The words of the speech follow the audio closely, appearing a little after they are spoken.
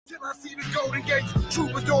Till I see the golden gates,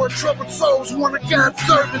 troubadour and troubled souls, one of God's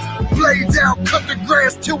servants. Blades out, cut the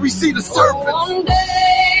grass till we see the serpents. One day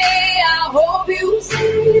I hope you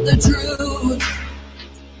see the truth.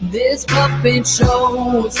 This puppet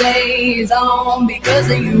show stays on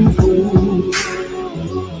because of you fools.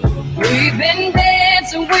 We've been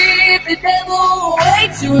dancing with the devil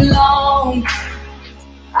way too long.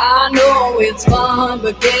 I know it's fun,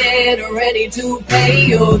 but get ready to pay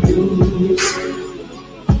your dues.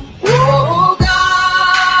 Oh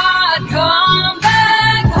God, come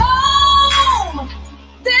back home.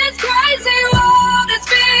 This crazy world is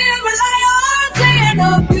filled with liars and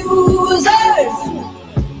abusers.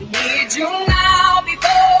 We need you now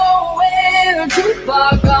before we're too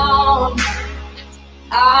far gone.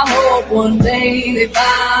 I hope one day they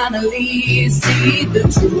finally see the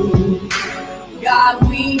truth. God,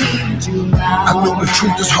 we need you now. I know the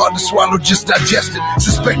truth is hard to swallow, just digest it.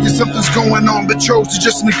 Suspected something's going on, but chose to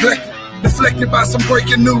just neglect it. Deflected by some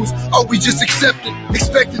breaking news, or we just accept it.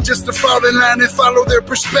 Expected just to fall in line and follow their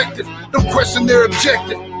perspective. Don't question their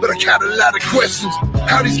objective, but I got a lot of questions.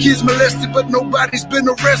 How these kids molested, but nobody's been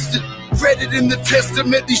arrested. Read it in the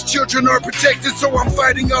testament, these children are protected. So I'm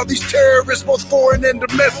fighting all these terrorists, both foreign and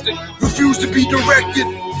domestic. Refuse to be directed,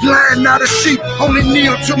 blind, not a sheep. Only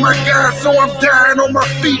kneel to my God, so I'm dying on my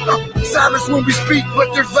feet. Silence when we speak,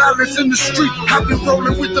 but there's violence in the street. I've been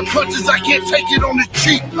rolling with the punches, I can't take it on the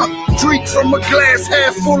cheap. Drink from a glass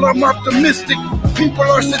half full, I'm optimistic. People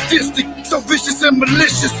are sadistic, so vicious and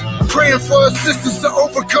malicious. Praying for assistance to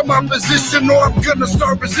overcome opposition, or I'm gonna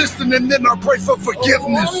start resisting and then I'll pray for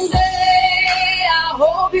forgiveness. One day I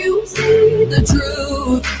hope you see the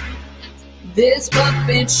truth. This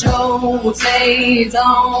puppet show stays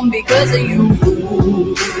on because of you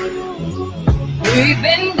fools. We've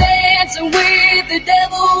been dancing with the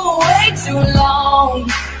devil way too long.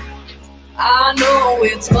 I know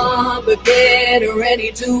it's fun, but get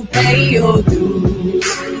ready to pay your dues.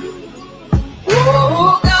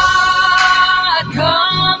 Oh God,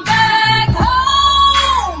 come back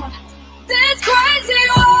home. This crazy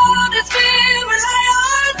world is filled with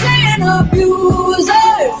liars and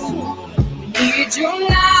abusers. Need you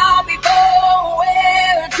now before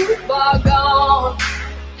we're too far gone.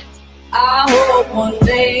 I hope one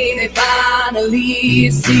day they finally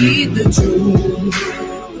see the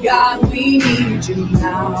truth. God, we need you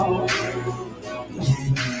now.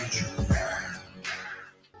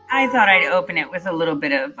 I thought I'd open it with a little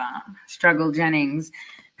bit of Struggle Jennings,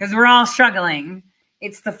 because we're all struggling.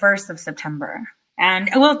 It's the 1st of September. And,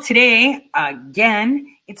 well, today, again,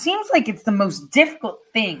 it seems like it's the most difficult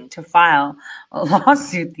thing to file a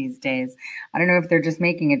lawsuit these days. I don't know if they're just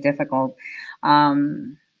making it difficult.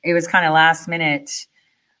 It was kind of last minute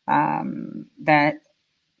that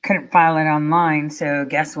couldn't file it online. So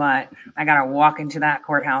guess what? I got to walk into that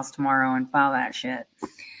courthouse tomorrow and file that shit.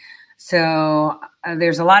 So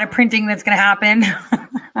there's a lot of printing that's going to happen.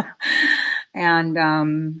 and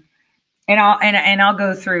I'll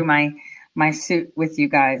go through my suit with you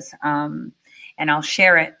guys. And I'll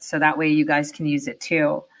share it so that way you guys can use it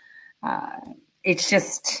too. It's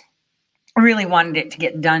just, I really wanted it to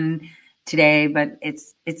get done today, but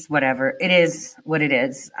it's whatever. It is what it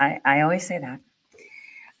is. I always say that.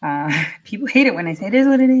 People hate it when I say it is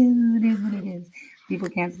what it is. It is what it is. People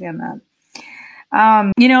can't stand that.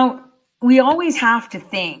 We always have to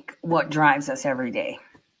think what drives us every day.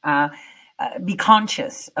 Be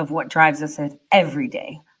conscious of what drives us every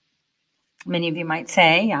day. Many of you might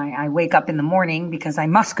say, I wake up in the morning because I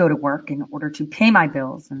must go to work in order to pay my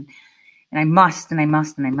bills, and I must, and I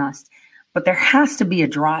must, and I must. But there has to be a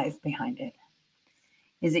drive behind it.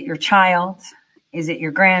 Is it your child? Is it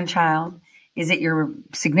your grandchild? Is it your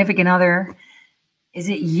significant other? Is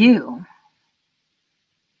it you?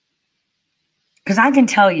 Because I can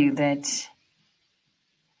tell you that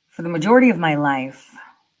for the majority of my life,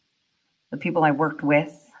 the people I worked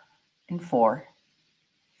with and for,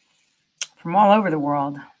 from all over the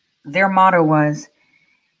world, their motto was,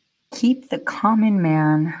 keep the common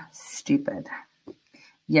man stupid,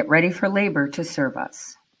 yet ready for labor to serve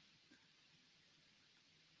us.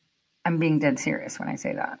 I'm being dead serious when I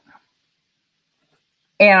say that.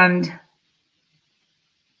 And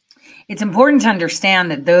it's important to understand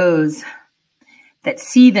that those that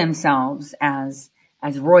see themselves as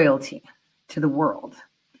royalty to the world,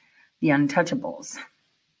 the untouchables,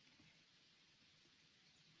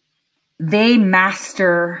 they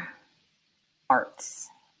master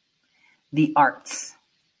the arts.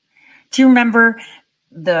 Do you remember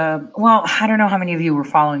I don't know how many of you were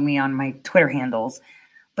following me on my Twitter handles,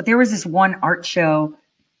 but there was this one art show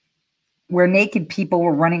where naked people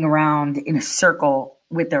were running around in a circle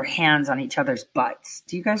with their hands on each other's butts.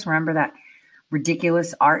 Do you guys remember that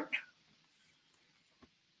ridiculous art?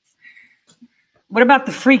 What about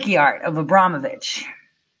the freaky art of Abramovich?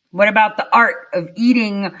 What about the art of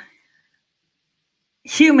eating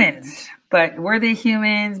humans? But were they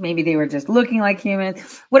humans? Maybe they were just looking like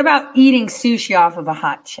humans. What about eating sushi off of a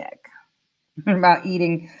hot chick? What about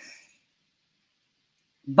eating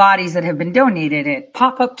bodies that have been donated at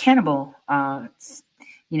pop-up cannibal,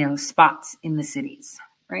 spots in the cities,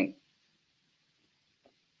 right?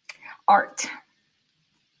 Art.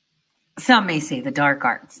 Some may say the dark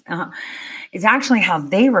arts. It's actually how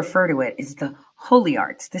they refer to it is the holy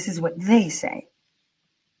arts. This is what they say.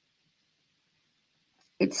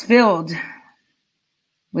 It's filled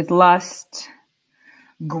with lust,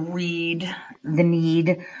 greed, the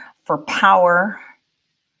need for power,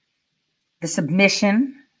 the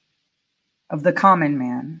submission of the common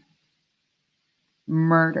man,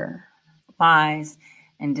 murder, lies,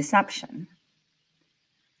 and deception.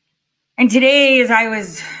 And today, as I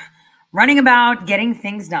was running about getting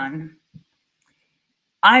things done,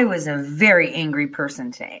 I was a very angry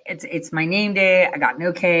person today. It's my name day. I got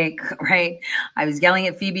no cake, right? I was yelling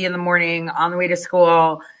at Phoebe in the morning on the way to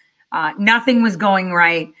school. Nothing was going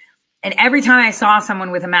right. And every time I saw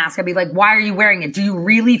someone with a mask, I'd be like, why are you wearing it? Do you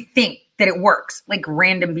really think that it works? Like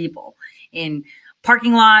random people in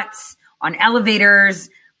parking lots, on elevators,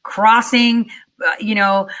 crossing,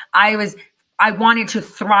 I wanted to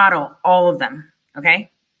throttle all of them.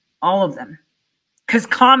 Okay. All of them. Because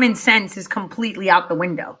common sense is completely out the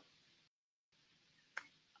window.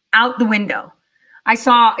 Out the window. I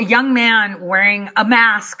saw a young man wearing a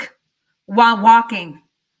mask while walking.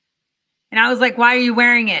 And I was like, why are you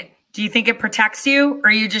wearing it? Do you think it protects you? Or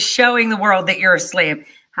are you just showing the world that you're a slave?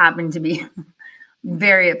 Happened to be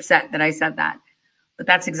very upset that I said that. But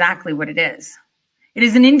that's exactly what it is. It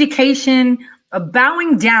is an indication of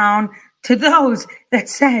bowing down to those that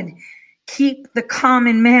said, keep the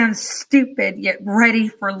common man stupid, yet ready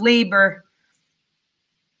for labor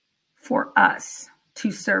for us,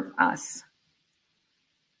 to serve us.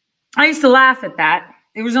 I used to laugh at that.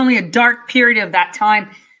 It was only a dark period of that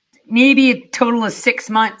time, maybe a total of 6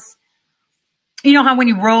 months. You know how when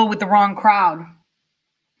you roll with the wrong crowd.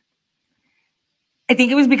 I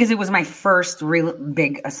think it was because it was my first real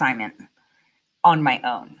big assignment on my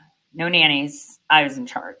own. No nannies. I was in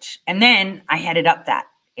charge. And then I headed up that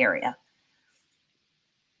area.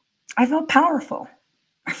 I felt powerful.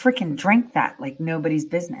 I freaking drank that like nobody's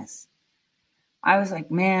business. I was like,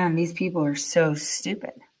 man, these people are so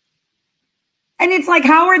stupid. And it's like,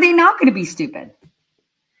 how are they not going to be stupid?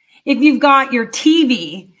 If you've got your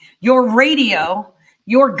TV, your radio,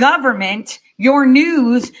 your government, your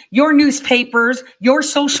news, your newspapers, your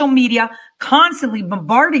social media constantly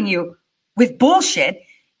bombarding you with bullshit,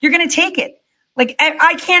 you're going to take it. Like,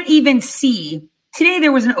 I can't even see. Today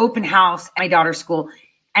there was an open house at my daughter's school,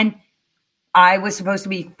 and I was supposed to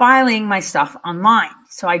be filing my stuff online,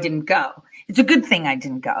 so I didn't go. It's a good thing I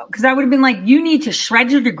didn't go, because I would have been like, you need to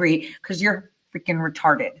shred your degree because you're freaking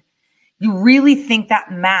retarded. You really think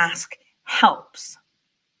that mask helps?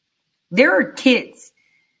 There are kids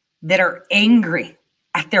that are angry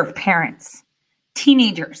at their parents,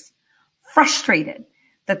 teenagers, frustrated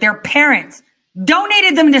that their parents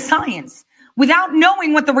donated them to science without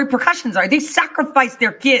knowing what the repercussions are. They sacrificed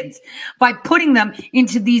their kids by putting them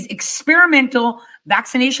into these experimental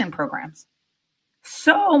vaccination programs.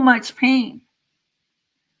 So much pain.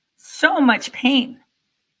 So much pain.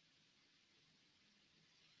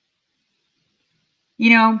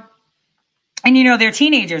 They're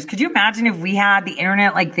teenagers. Could you imagine if we had the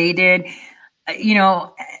internet like they did,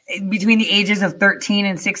 between the ages of 13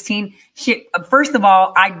 and 16? Shit, first of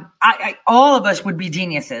all, I all of us would be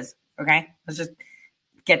geniuses. Okay. Let's just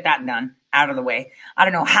get that done out of the way. I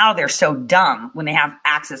don't know how they're so dumb when they have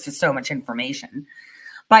access to so much information,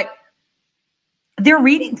 but they're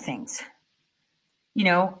reading things.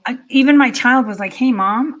 Even my child was like, hey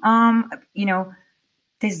mom,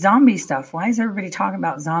 this zombie stuff. Why is everybody talking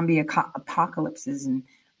about zombie apocalypses and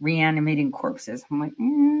reanimating corpses? I'm like,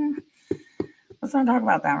 let's not talk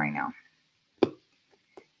about that right now.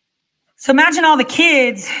 So imagine all the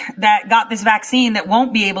kids that got this vaccine that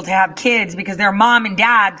won't be able to have kids because their mom and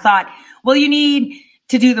dad thought, well, you need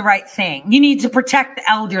to do the right thing. You need to protect the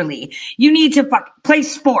elderly. You need to play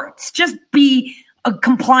sports. Just be a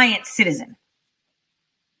compliant citizen.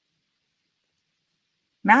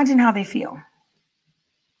 Imagine how they feel.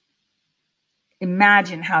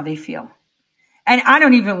 Imagine how they feel. And I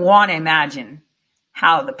don't even want to imagine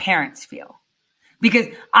how the parents feel, because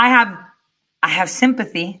I have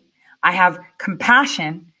sympathy. I have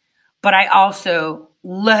compassion, but I also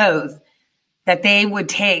loathe that they would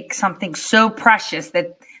take something so precious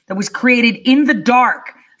that was created in the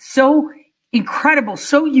dark, so incredible,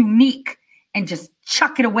 so unique, and just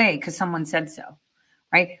chuck it away because someone said so,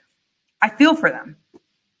 right? I feel for them.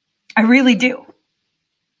 I really do.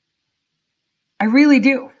 I really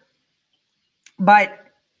do. But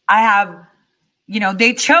I have,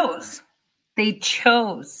 they chose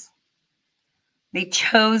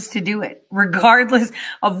to do it, regardless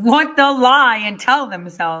of what they'll lie and tell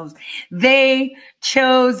themselves. They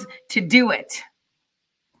chose to do it.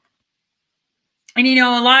 And,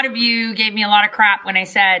 a lot of you gave me a lot of crap when I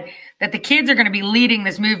said that the kids are going to be leading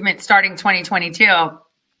this movement starting 2022.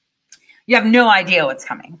 You have no idea what's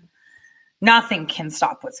coming. Nothing can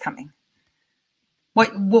stop what's coming.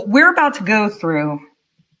 What we're about to go through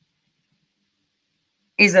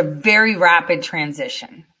is a very rapid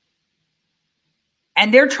transition.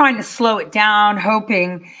 And they're trying to slow it down,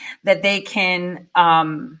 hoping that they can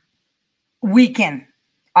weaken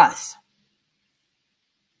us.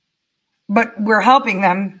 But we're helping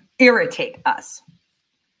them irritate us.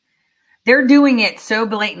 They're doing it so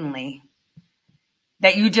blatantly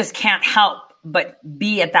that you just can't help but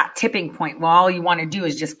be at that tipping point where all you want to do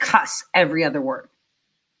is just cuss every other word.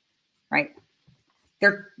 Right?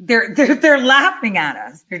 They're laughing at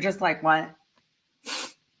us. They're just like, what?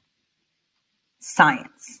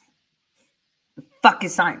 Science. The fuck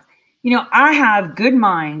is science? I have good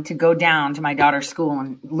mind to go down to my daughter's school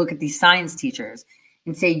and look at these science teachers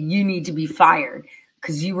and say, you need to be fired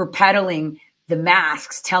because you were peddling the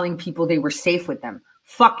masks, telling people they were safe with them.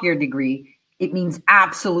 Fuck your degree. It means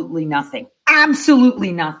absolutely nothing.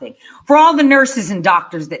 Absolutely nothing. For all the nurses and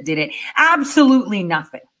doctors that did it, absolutely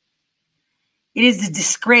nothing. It is a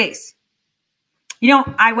disgrace.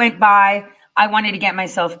 I went by, I wanted to get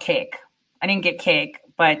myself cake. I didn't get cake,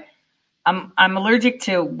 but I'm allergic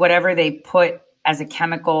to whatever they put as a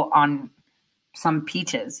chemical on some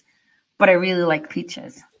peaches. But I really like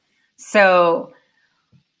peaches. So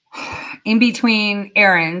in between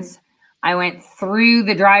errands, I went through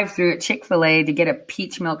the drive-thru at Chick-fil-A to get a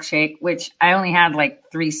peach milkshake, which I only had like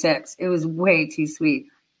 3 sips. It was way too sweet,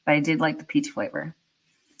 but I did like the peach flavor.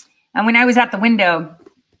 And when I was at the window,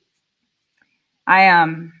 I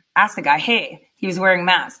asked the guy, hey, he was wearing a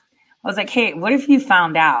mask. I was like, hey, what if you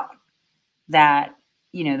found out that,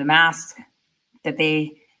 the mask that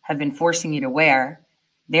they have been forcing you to wear,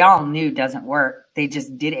 they all knew doesn't work. They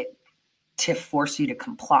just did it to force you to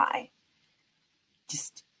comply.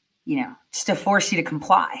 Just to force you to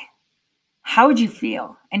comply. How would you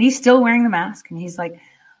feel? And he's still wearing the mask. And he's like,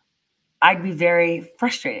 I'd be very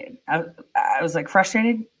frustrated. I was like,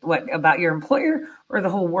 frustrated? What, about your employer or the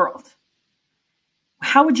whole world?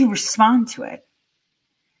 How would you respond to it?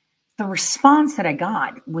 The response that I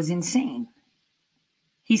got was insane.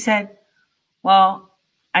 He said, well,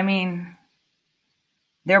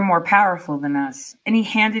 they're more powerful than us. And he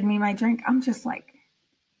handed me my drink. I'm just like,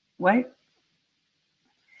 what?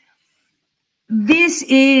 This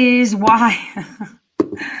is why.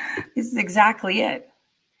 This is exactly it.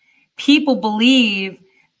 People believe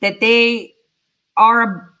that they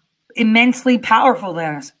are immensely powerful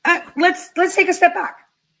than us. Let's take a step back.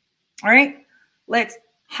 All right? Let's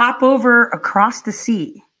hop over across the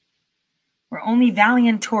sea where only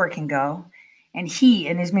Valiantor can go and he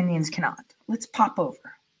and his minions cannot. Let's pop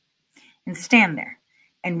over and stand there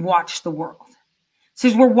and watch the world. So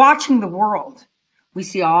as we're watching the world, we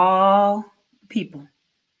see all people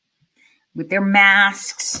with their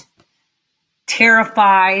masks,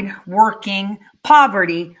 terrified, working,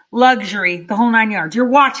 poverty, luxury, the whole 9 yards. You're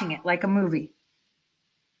watching it like a movie.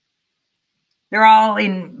 They're all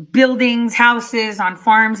in buildings, houses, on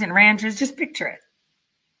farms and ranches. Just picture it.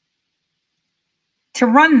 To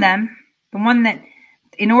run them, the one that,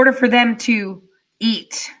 in order for them to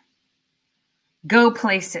eat, go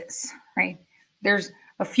places, right? There's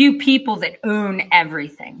a few people that own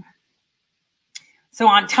everything. So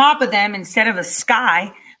on top of them, instead of a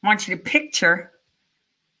sky, I want you to picture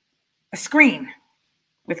a screen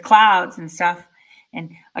with clouds and stuff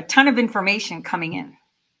and a ton of information coming in,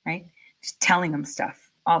 right? Just telling them stuff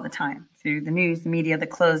all the time through the news, the media, the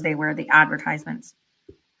clothes they wear, the advertisements.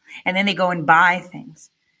 And then they go and buy things.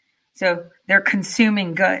 So they're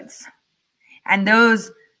consuming goods. And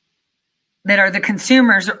those that are the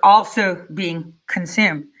consumers are also being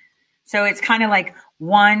consumed. So it's kind of like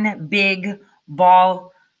one big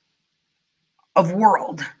ball of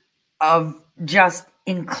world of just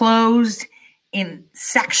enclosed,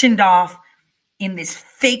 sectioned off in this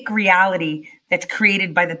fake reality that's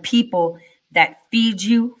created by the people that feed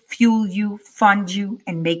you, fuel you, fund you,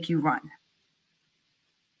 and make you run.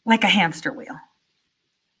 Like a hamster wheel.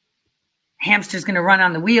 Hamster's going to run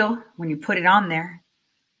on the wheel when you put it on there.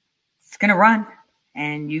 It's going to run.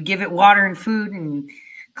 And you give it water and food and you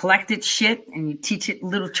collect its shit and you teach it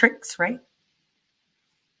little tricks, right?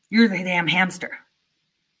 You're the damn hamster.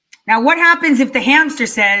 Now, what happens if the hamster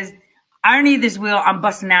says, I don't need this wheel, I'm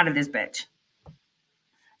busting out of this bitch?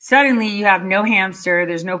 Suddenly, you have no hamster.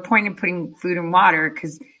 There's no point in putting food and water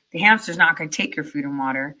because the hamster's not going to take your food and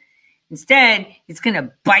water. Instead, it's going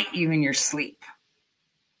to bite you in your sleep.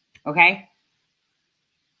 Okay?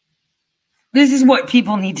 This is what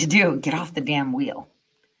people need to do. Get off the damn wheel.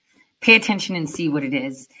 Pay attention and see what it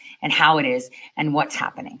is and how it is and what's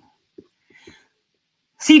happening.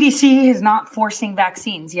 CDC is not forcing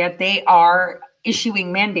vaccines, yet they are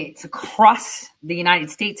issuing mandates across the United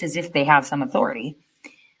States as if they have some authority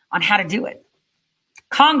on how to do it.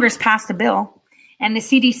 Congress passed a bill, and the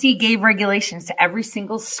CDC gave regulations to every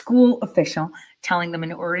single school official, telling them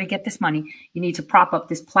in order to get this money, you need to prop up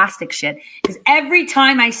this plastic shit. Because every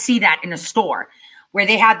time I see that in a store where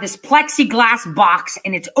they have this plexiglass box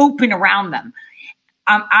and it's open around them,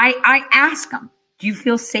 I ask them, do you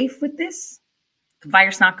feel safe with this? The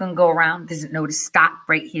virus not going to go around. Does it know to stop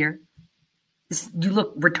right here? You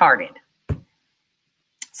look retarded.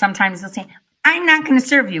 Sometimes they'll say, I'm not going to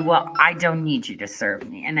serve you. Well, I don't need you to serve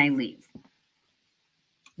me. And I leave.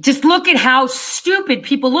 Just look at how stupid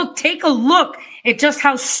people look. Take a look at just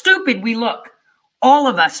how stupid we look. All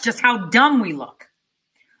of us, just how dumb we look.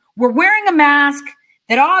 We're wearing a mask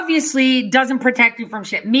that obviously doesn't protect you from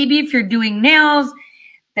shit. Maybe if you're doing nails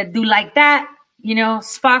that do like that, you know,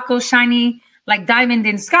 sparkle, shiny, like diamond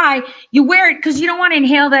in sky, you wear it because you don't want to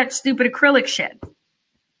inhale that stupid acrylic shit.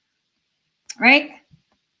 Right?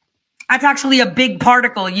 That's actually a big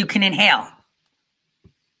particle you can inhale.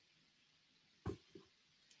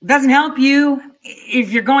 It doesn't help you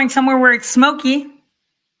if you're going somewhere where it's smoky.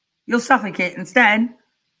 You'll suffocate instead.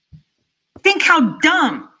 Think how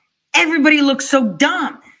dumb. Everybody looks so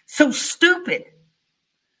dumb, so stupid,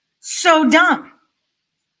 so dumb.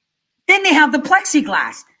 Then they have the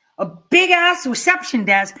plexiglass, a big ass reception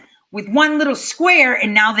desk with one little square,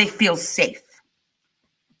 and now they feel safe.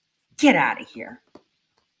 Get out of here.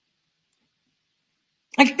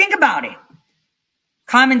 Like, think about it.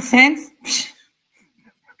 Common sense.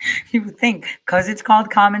 You would think because it's called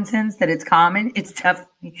common sense that it's common. It's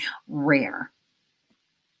definitely rare.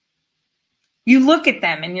 You look at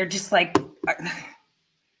them and you're just like,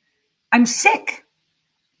 I'm sick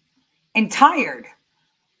and tired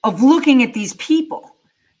of looking at these people.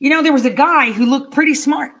 You know, there was a guy who looked pretty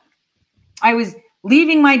smart. I was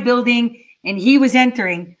leaving my building and he was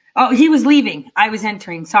entering. Oh, he was leaving. I was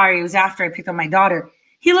entering. Sorry, it was after I picked up my daughter.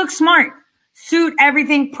 He looked smart. Suit,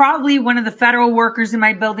 everything, probably one of the federal workers in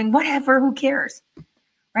my building, whatever, who cares,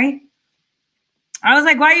 right? I was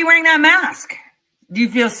like, why are you wearing that mask? Do you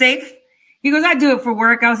feel safe? He goes, I do it for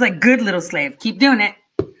work. I was like, good little slave. Keep doing it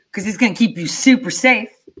because it's going to keep you super safe.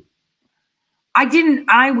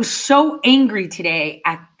 I was so angry today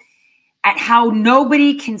at how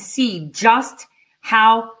nobody can see just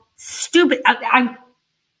how stupid. I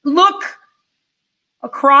look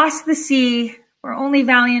across the sea where only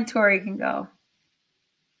Valiant Tory can go.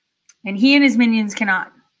 And he and his minions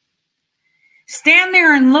cannot. Stand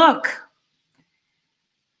there and look.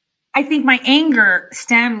 I think my anger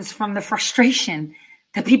stems from the frustration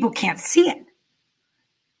that people can't see it.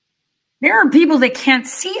 There are people that can't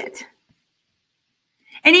see it.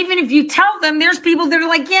 And even if you tell them, there's people that are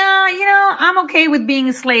like, yeah, you know, I'm okay with being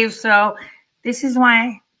a slave. So this is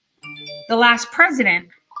why the last president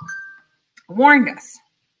warned us.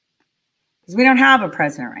 Because we don't have a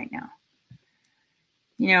president right now.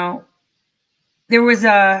 You know, there's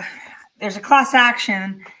a class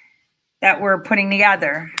action that we're putting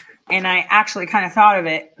together. And I actually kind of thought of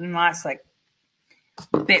it in the last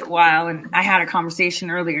bit while. And I had a conversation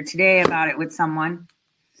earlier today about it with someone.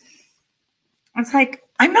 It's like,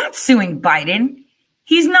 I'm not suing Biden.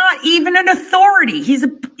 He's not even an authority.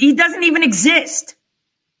 He doesn't even exist.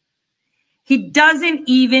 He doesn't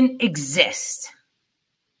even exist.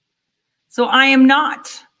 So I am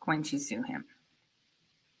not going to sue him.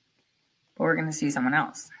 But we're going to sue someone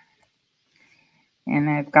else. And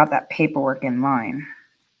I've got that paperwork in line.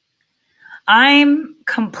 I'm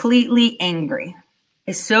completely angry.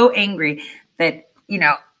 I'm so angry that, you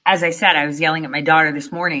know, as I said, I was yelling at my daughter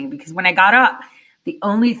this morning because when I got up, the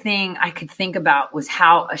only thing I could think about was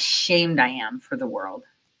how ashamed I am for the world.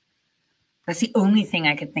 That's the only thing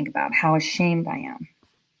I could think about, how ashamed I am.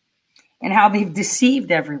 And how they've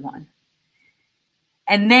deceived everyone.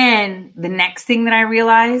 And then the next thing that I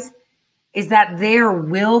realized is that they're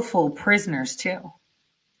willful prisoners too.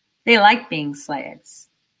 They like being slaves.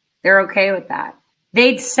 They're okay with that.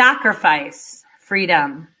 They'd sacrifice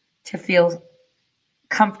freedom to feel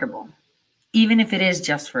comfortable, even if it is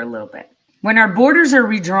just for a little bit. When our borders are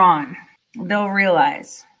redrawn, they'll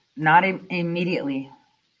realize, not immediately,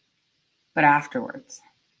 but afterwards,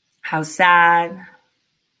 how sad,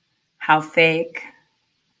 how fake.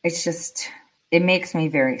 It makes me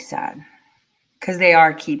very sad, because they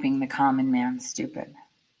are keeping the common man stupid,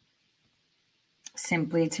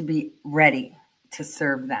 simply to be ready to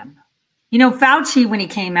serve them. You know, Fauci, when he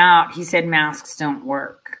came out, he said masks don't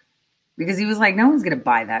work, because he was like, no one's going to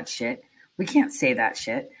buy that shit. We can't say that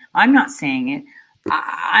shit. I'm not saying it.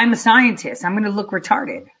 I'm a scientist. I'm going to look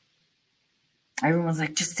retarded. Everyone's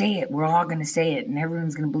like, just say it. We're all going to say it, and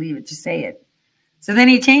everyone's going to believe it. Just say it. So then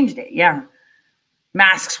he changed it. Yeah.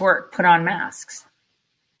 Masks work. Put on masks.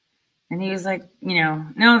 And he was like,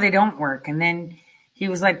 no, they don't work. And then he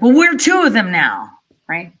was like, well, we're two of them now,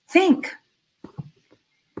 right? Think.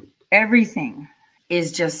 Everything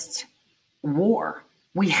is just war.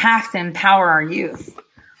 We have to empower our youth.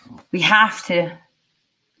 We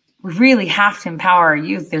really have to empower our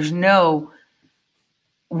youth. There's no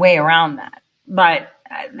way around that. But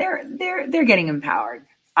they're getting empowered.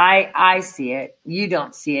 I see it. You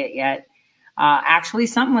don't see it yet. Actually,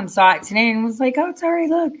 someone saw it today and was like, oh, it's all right.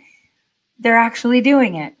 Look, they're actually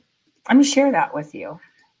doing it. Let me share that with you.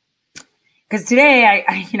 Because today,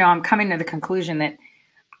 I'm coming to the conclusion that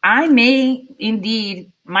I may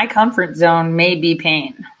indeed, my comfort zone may be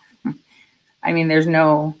pain. I mean, there's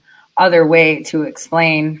no other way to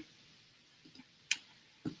explain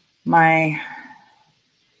my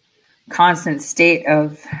constant state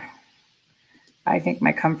of, I think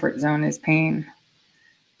my comfort zone is pain.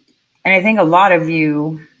 And I think a lot of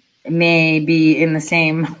you may be in the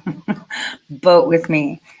same boat with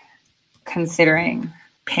me, considering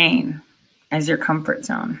pain as your comfort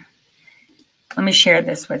zone. Let me share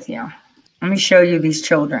this with you. Let me show you these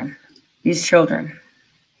children. These children.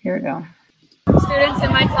 Here we go. Students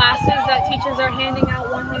in my classes that teachers are handing out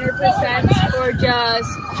 100% or just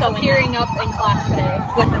appearing up in class today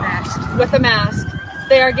with a mask.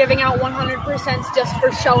 They are giving out 100% just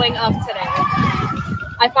for showing up today.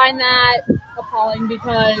 I find that appalling,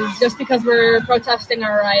 because just because we're protesting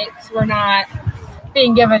our rights, we're not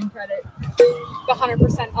being given credit the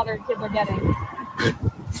 100% other kids are getting.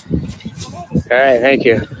 All right, thank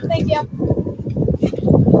you. Thank you.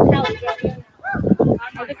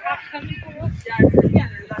 Are the cops coming for us? Yeah,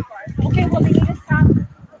 they're that far. Okay, well, they need to stop.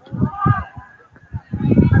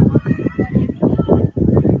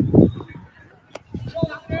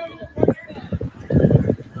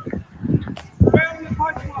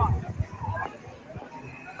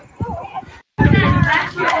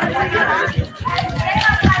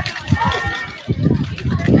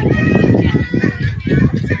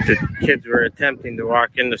 The kids were attempting to walk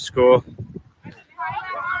into school to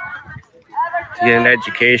get an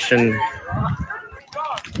education.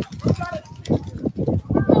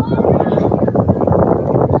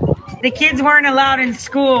 The kids weren't allowed in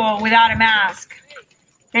school without a mask.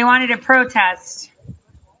 They wanted to protest,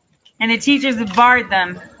 and the teachers have barred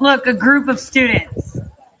them. Look, a group of students.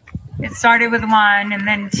 It started with one and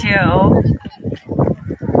then two.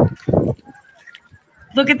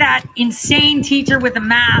 Look at that insane teacher with a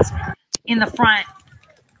mask in the front.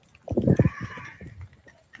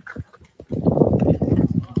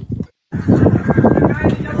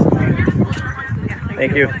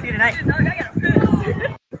 Thank you.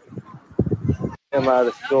 I'm out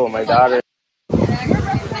of school. My daughter.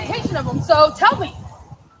 Representation of them, so tell me.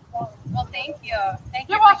 Well, thank you.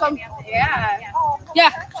 You're welcome. Yeah. Yeah,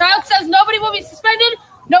 child says nobody will be suspended.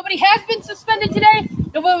 Nobody has been suspended today.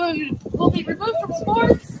 Nobody will be removed from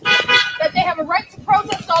sports. That they have a right to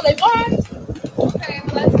protest all they want. Okay,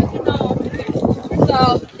 well, that's good to know.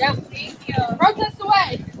 So, yeah. Thank you. Protest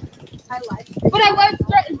away. But I was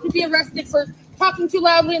threatened to be arrested for talking too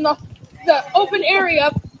loudly in the open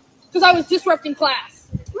area because I was disrupting class.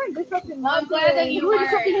 I'm glad that you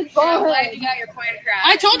got your point across.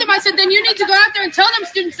 I told them, I said, then you need to go out there and tell them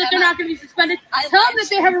students that they're not going to be suspended. Tell them that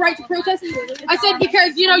they have a right to protest. I said,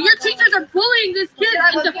 because, your teachers are bullying this kid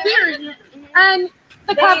into fear. And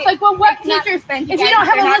the cop's like, well, what teachers? If you don't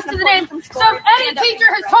have a list of the names. So if any teacher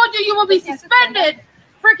has told you will be suspended,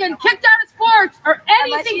 freaking kicked out of sports, or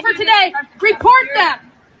anything for today, report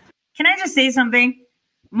them. Can I just say something?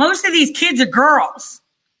 Most of these kids are girls.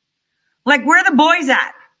 Like, where are the boys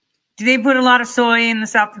at? Do they put a lot of soy in the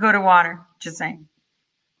South Dakota water? Just saying.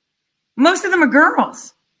 Most of them are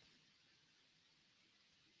girls.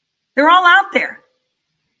 They're all out there.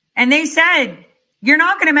 And they said, you're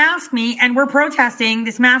not going to mask me, and we're protesting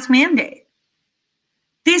this mask mandate.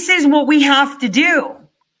 This is what we have to do.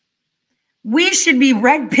 We should be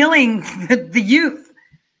red pilling the youth.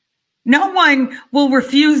 No one will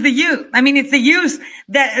refuse the youth. I mean, it's the youth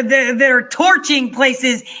that are torching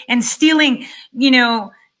places and stealing,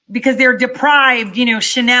 because they're deprived,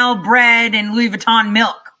 Chanel bread and Louis Vuitton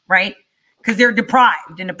milk, right? Because they're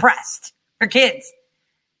deprived and oppressed. They're kids.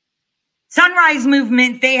 Sunrise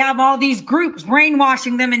Movement, they have all these groups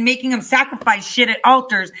brainwashing them and making them sacrifice shit at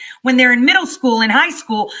altars when they're in middle school and high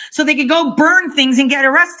school so they could go burn things and get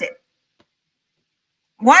arrested.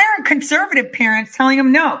 Why aren't conservative parents telling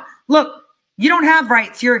them, no, look, you don't have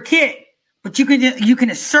rights. You're a kid, but you can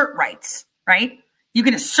assert rights, right? You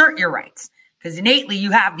can assert your rights because innately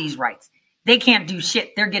you have these rights. They can't do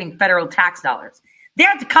shit. They're getting federal tax dollars. They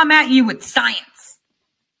have to come at you with science,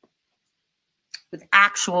 with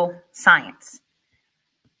actual science.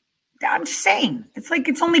 I'm just saying, it's like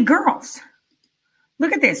it's only girls.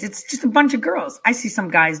 Look at this. It's just a bunch of girls. I see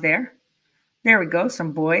some guys there. There we go.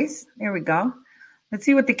 Some boys. There we go. Let's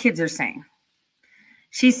see what the kids are saying.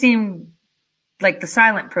 She seemed like the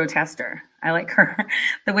silent protester. I like her.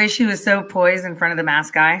 The way she was so poised in front of the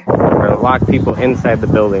mask guy. We're going to lock people inside the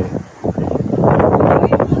building.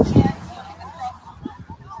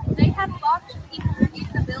 They have locked people in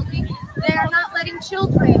the building. They are not letting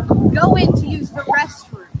children go in to use the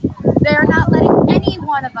restroom. They are not letting any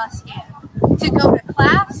one of us in to go to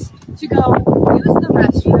class, to go use the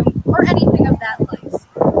restroom, or anything of that place.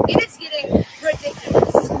 It is getting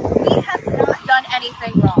ridiculous. We have not done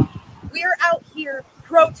anything wrong. We are out here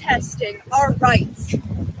protesting our rights.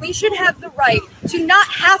 We should have the right to not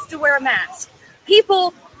have to wear a mask.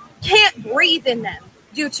 People can't breathe in them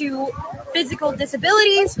due to physical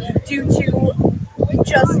disabilities, due to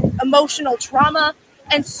just emotional trauma,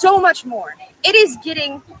 and so much more. It is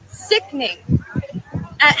getting sickening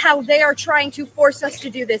at how they are trying to force us to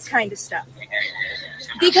do this kind of stuff.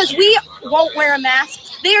 Because we won't wear a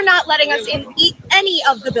mask, they are not letting us in any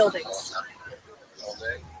of the buildings.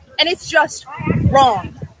 And it's just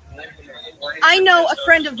wrong. I know a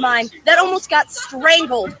friend of mine that almost got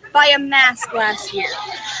strangled by a mask last year.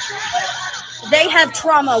 They have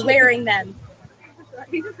trauma wearing them.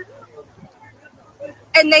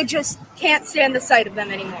 And they just can't stand the sight of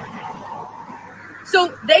them anymore.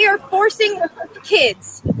 So they are forcing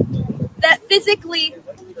kids that physically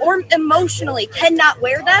or emotionally cannot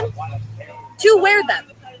wear them to wear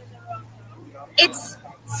them. It's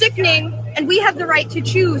sickening, and we have the right to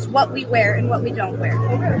choose what we wear and what we don't wear.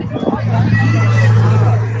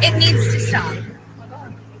 It needs to stop.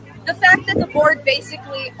 The fact that the board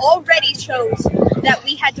basically already chose that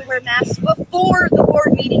we had to wear masks before the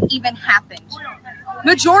board meeting even happened.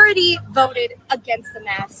 Majority voted against the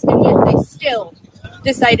masks, and yet they still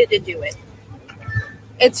decided to do it.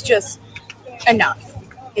 It's just enough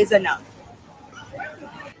is enough.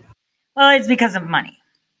 Well, it's because of money.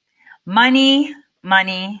 Money,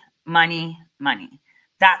 money, money, money.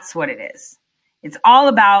 That's what it is. It's all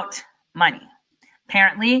about money.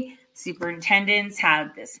 Apparently, superintendents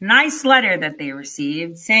had this nice letter that they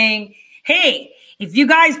received saying, hey, if you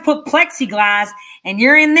guys put plexiglass and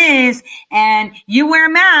you're in this and you wear a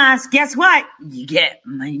mask, guess what? You get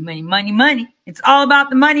money, money, money, money. It's all about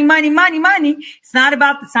the money, money, money, money. It's not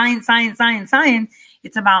about the science, science, science, science.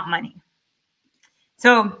 It's about money.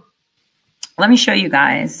 So let me show you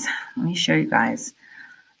guys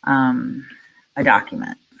a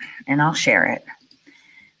document, and I'll share it.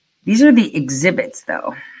 These are the exhibits,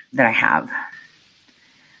 though, that I have.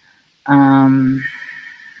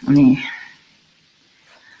 Let me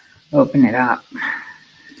open it up.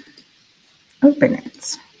 Open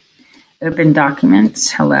it. Open documents.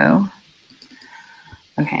 Hello.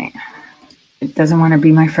 Okay. It doesn't want to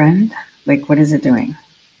be my friend. Like, what is it doing?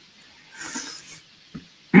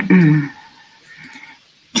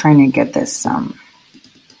 Trying to get this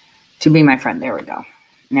to be my friend. There we go.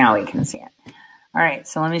 Now we can see it. All right.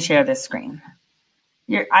 So let me share this screen.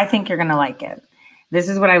 I think you're going to like it. This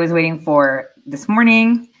is what I was waiting for this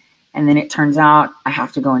morning. And then it turns out I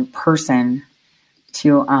have to go in person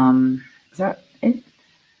to, is that it?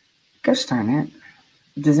 Gosh darn it.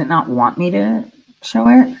 Does it not want me to show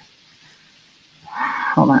it?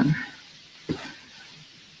 Hold on.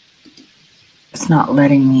 It's not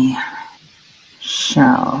letting me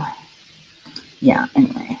show. Yeah,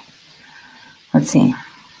 anyway. Let's see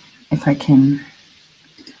if I can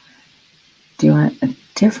do it a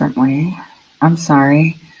different way. I'm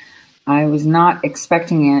sorry. I was not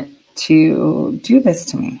expecting it to do this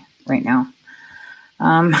to me right now.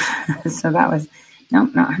 So that was,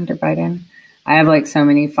 nope, not Hunter Biden. I have like so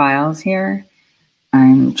many files here.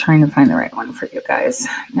 I'm trying to find the right one for you guys.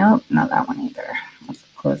 Nope, not that one either. Let's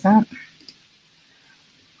close that.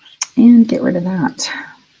 And get rid of that.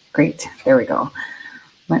 Great. There we go.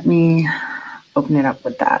 Let me open it up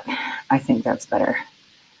with that. I think that's better.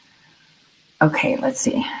 Okay, let's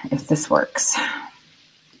see if this works.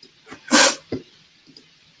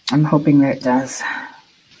 I'm hoping that it does.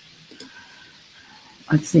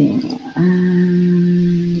 Let's see.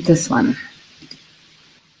 This one.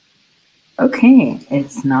 Okay,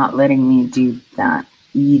 it's not letting me do that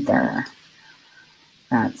either.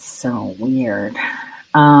 That's so weird.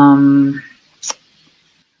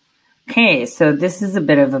 Okay, so this is a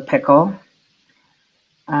bit of a pickle.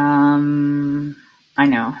 I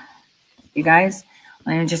know. You guys,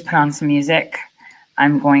 let me just put on some music.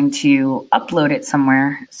 I'm going to upload it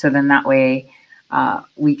somewhere so then that way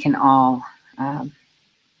we can all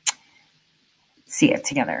see it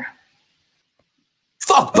together.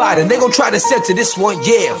 Fuck Biden, they gon' try to censor this one,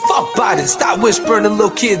 yeah. Fuck Biden, stop whispering in little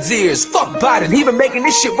kids' ears. Fuck Biden, he been making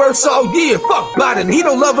this shit worse all year. Fuck Biden, he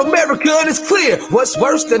don't love America and it's clear. What's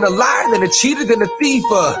worse than a liar, than a cheater, than a thief?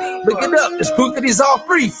 Look it up, there's proof that he's all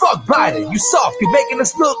free. Fuck Biden, you soft, you making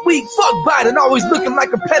us look weak. Fuck Biden, always looking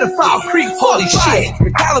like a pedophile creep. Holy shit,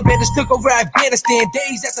 the Taliban just took over Afghanistan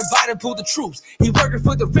days after Biden pulled the troops. He working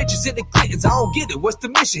for the riches and the Clintons, I don't get it, what's the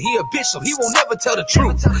mission? He a bitch, so he won't never tell the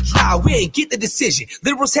truth. Nah, we ain't get the decision.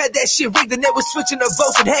 Liberals had that shit rigged and they was switching the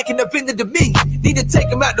votes and hacking up in the Dominion. Need to take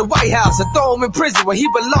him out the White House and throw him in prison where he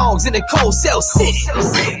belongs, in a cold cell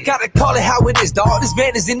city. Gotta call it how it is, dawg. This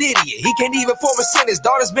man is an idiot. He can't even form a sentence,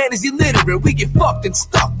 dawg. This man is illiterate. We get fucked and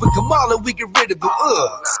stuck with Kamala, we get rid of the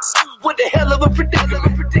What the hell of a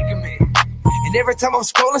predicament. And every time I'm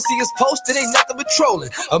scrolling, see his post, it ain't nothing but trolling.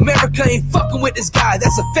 America ain't fucking with this guy,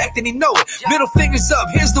 that's a fact and he know it. Middle fingers up,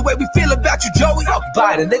 here's the way we feel about you, Joey. Fuck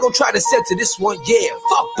Biden, they gon' try to censor this one, yeah.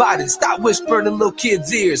 Fuck Biden, stop whispering in little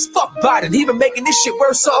kids' ears. Fuck Biden, he been making this shit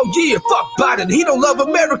worse all year. Fuck Biden, he don't love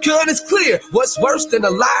America and it's clear. What's worse than a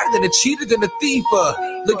liar, than a cheater, than a thief?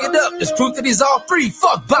 Look it up, there's proof that he's all free.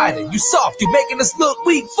 Fuck Biden, you soft, you making us look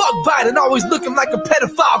weak. Fuck Biden, always looking like a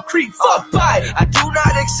pedophile creep. Fuck Biden, I do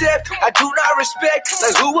not accept, I do not respect,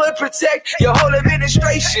 like who would protect your whole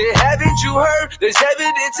administration? Haven't you heard? There's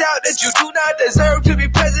evidence out that you do not deserve to be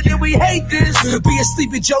president. We hate this. Could be a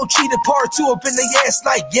Sleepy Joe cheater part 2 up in the ass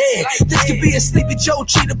like, yeah. This could be a Sleepy Joe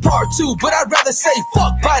cheater part 2, but I'd rather say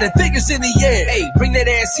fuck Biden, fingers in the air. Hey, bring that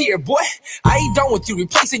ass here, boy. I ain't done with you.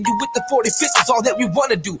 Replacing you with the 45th is all that we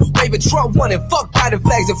wanna do. Waving Trump one and fuck Biden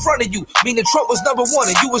flags in front of you. Meaning Trump was number 1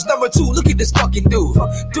 and you was number 2. Look at this fucking dude.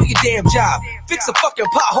 Do your damn job. Fix a fucking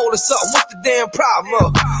pothole or something. What's the damn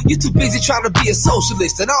problem? You too busy trying to be a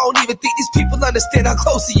socialist, and I don't even think these people understand how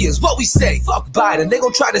close he is. What we say? Fuck Biden, they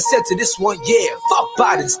gon' try to censor this one, yeah. Fuck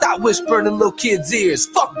Biden, stop whispering in little kids' ears.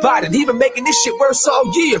 Fuck Biden, he been making this shit worse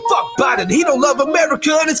all year. Fuck Biden, he don't love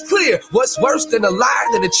America and it's clear. What's worse than a liar,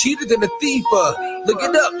 than a cheater, than a thief? Look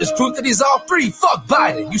it up, there's proof that he's all free. Fuck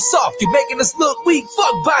Biden, you soft, you making us look weak.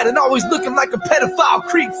 Fuck Biden, always looking like a pedophile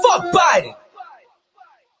creep. Fuck Biden.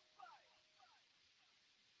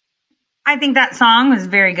 I think that song was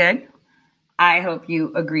very good. I hope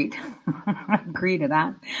you agreed. Agree to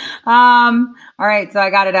that. All right, so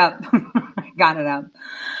I got it up. I got it up.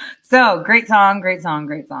 So great song, great song,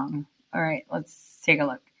 great song. All right, let's take a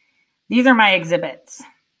look. These are my exhibits.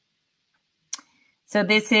 So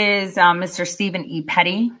this is Mr. Stephen E.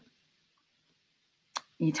 Petty.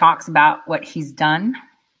 He talks about what he's done,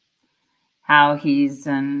 how he's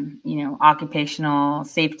occupational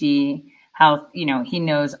safety, health, he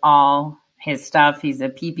knows all his stuff. He's a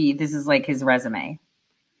PP. This is like his resume.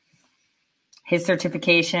 His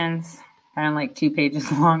certifications, kind of like 2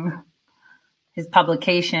 pages long. His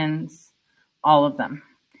publications, all of them.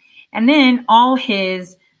 And then all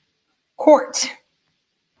his court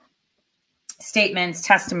statements,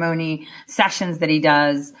 testimony, sessions that he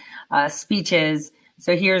does, speeches.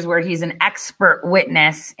 So here's where he's an expert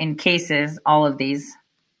witness in cases, all of these,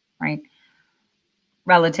 right?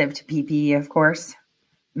 Relative to PPE, of course,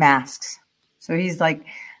 masks. So he's like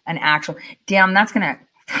an actual, damn, that's gonna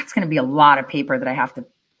be a lot of paper that I have to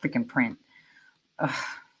freaking print. Ugh.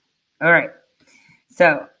 All right.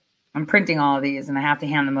 So I'm printing all of these and I have to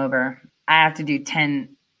hand them over. I have to do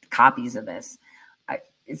 10 copies of this.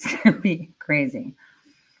 It's going to be crazy.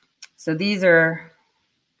 So these are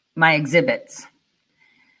my exhibits.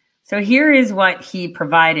 So here is what he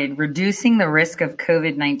provided: reducing the risk of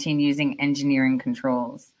COVID-19 using engineering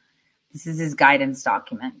controls. This is his guidance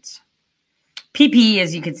document. PPE,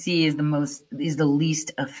 as you can see, is the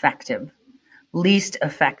least effective. Least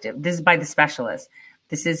effective. This is by the specialist.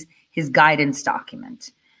 This is his guidance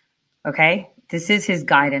document. Okay? This is his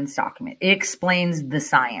guidance document. It explains the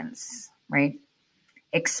science, right?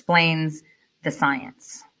 Explains the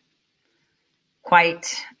science.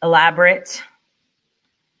 Quite elaborate.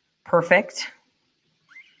 perfect.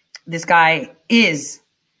 This guy is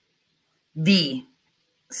the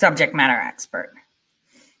subject matter expert.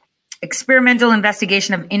 Experimental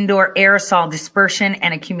investigation of indoor aerosol dispersion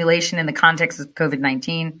and accumulation in the context of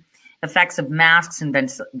COVID-19, effects of masks and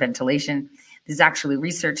ventilation. This is actually a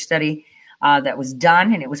research study that was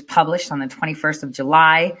done, and it was published on the 21st of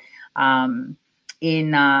July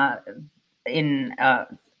in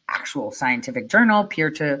actual scientific journal,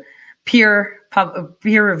 peer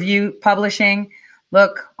review publishing.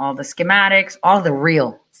 Look, all the schematics, all the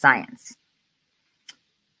real science,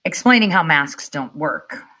 explaining how masks don't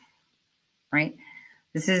work. Right?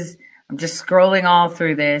 I'm just scrolling all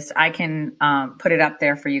through this. I can put it up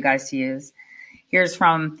there for you guys to use. Here's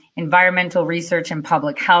from Environmental Research and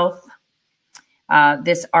Public Health.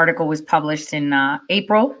 This article was published in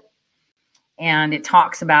April, and it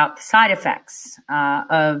talks about the side effects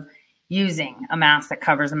of using a mask that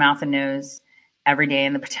covers the mouth and nose every day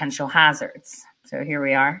and the potential hazards. So here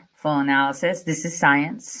we are, full analysis. This is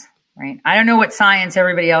science, right? I don't know what science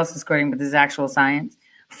everybody else is quoting, but this is actual science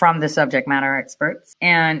from the subject matter experts.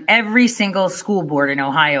 And every single school board in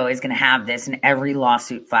Ohio is going to have this in every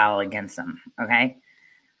lawsuit file against them, okay?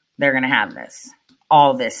 They're going to have this,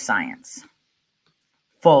 all this science,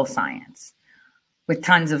 full science, with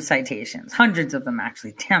tons of citations, hundreds of them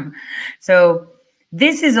actually, Tim. So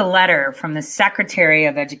this is a letter from the Secretary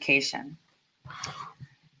of Education.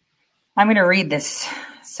 I'm going to read this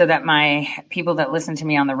so that my people that listen to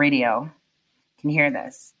me on the radio can hear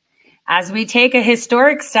this. As we take a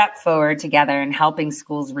historic step forward together in helping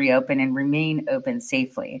schools reopen and remain open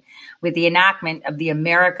safely with the enactment of the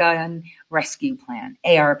American Rescue Plan,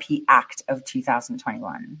 ARP Act of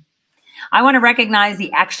 2021. I want to recognize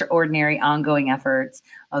the extraordinary ongoing efforts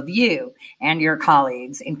of you and your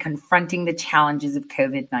colleagues in confronting the challenges of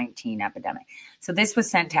COVID-19 epidemic. So this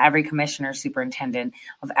was sent to every commissioner, superintendent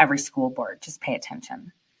of every school board. Just pay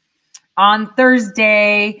attention. On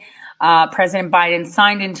Thursday, President Biden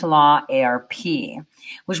signed into law ARP,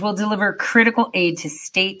 which will deliver critical aid to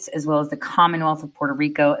states as well as the Commonwealth of Puerto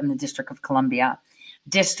Rico and the District of Columbia,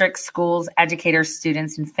 districts, schools, educators,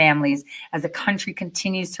 students, and families as the country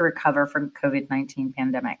continues to recover from COVID-19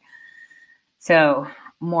 pandemic. So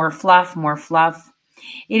more fluff, more fluff.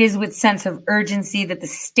 It is with sense of urgency that the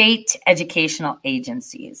state educational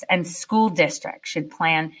agencies and school districts should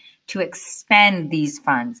plan to expend these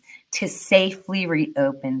funds to safely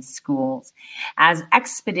reopen schools as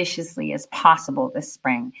expeditiously as possible this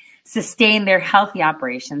spring, sustain their healthy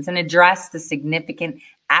operations, and address the significant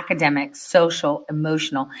academic, social,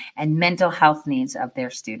 emotional, and mental health needs of their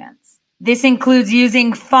students. This includes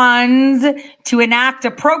using funds to enact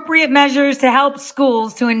appropriate measures to help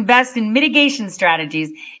schools to invest in mitigation strategies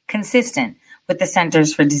consistent with the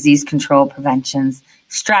Centers for Disease Control Prevention's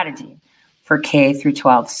strategy for K through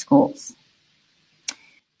 12 schools.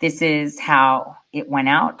 This is how it went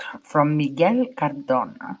out from Miguel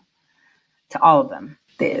Cardona to all of them.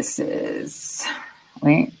 This is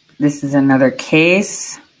another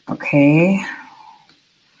case. Okay.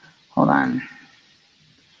 Hold on.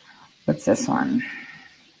 What's this one?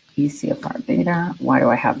 ECFR beta. Why do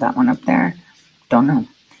I have that one up there? Don't know.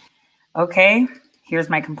 Okay. Here's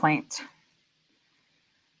my complaint.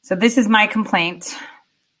 So this is my complaint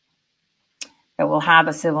that will have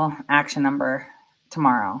a civil action number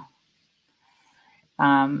tomorrow.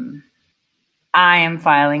 I am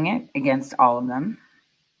filing it against all of them.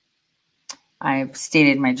 I've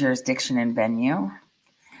stated my jurisdiction and venue.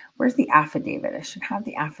 Where's the affidavit? I should have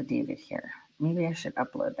the affidavit here. Maybe I should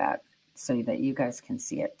upload that so that you guys can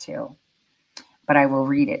see it too. But I will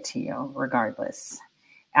read it to you regardless.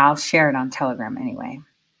 I'll share it on Telegram anyway.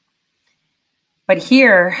 But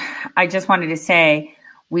here, I just wanted to say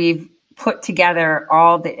we've put together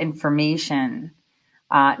all the information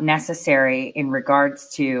necessary in regards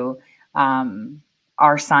to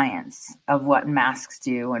our science of what masks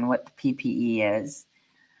do and what the PPE is.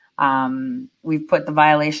 We've put the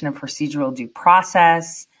violation of procedural due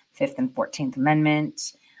process, 5th and 14th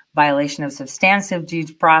Amendment, violation of substantive due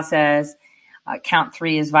process. Count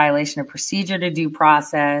 3 is violation of procedure to due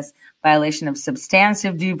process, violation of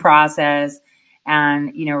substantive due process,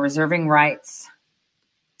 and, reserving rights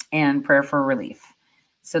and prayer for relief.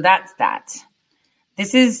 So that's that.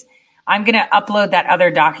 I'm going to upload that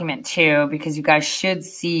other document too, because you guys should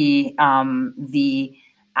see the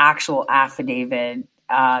actual affidavit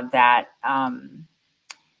that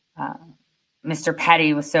Mr.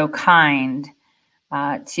 Petty was so kind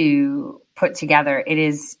to put together. It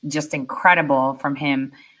is just incredible from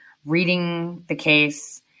him reading the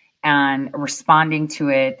case and responding to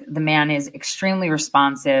it. The man is extremely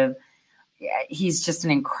responsive. he's just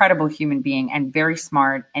an incredible human being and very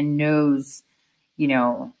smart and knows,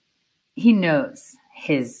 he knows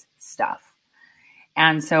his stuff.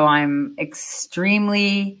 And so I'm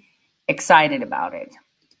extremely excited about it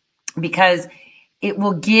because it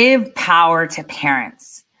will give power to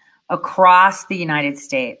parents across the United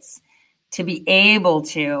States to be able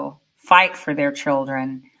to fight for their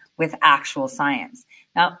children with actual science.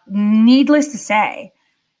 Now, needless to say,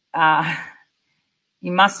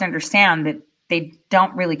 you must understand that they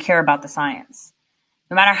don't really care about the science.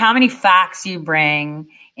 No matter how many facts you bring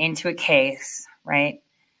into a case, right?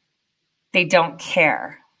 They don't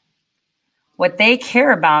care. What they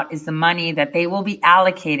care about is the money that they will be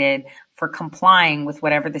allocated for complying with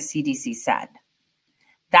whatever the CDC said.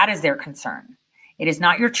 That is their concern. It is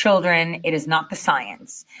not your children. It is not the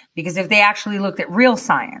science. Because if they actually looked at real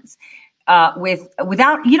science,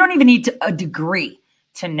 without, you don't even need a degree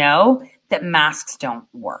to know that masks don't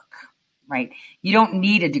work, right? You don't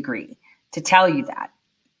need a degree to tell you that.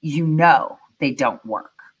 You know they don't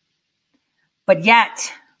work. But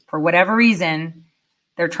yet, for whatever reason,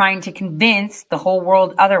 they're trying to convince the whole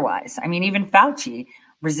world otherwise. I mean, even Fauci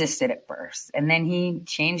resisted at first, and then he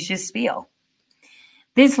changed his spiel.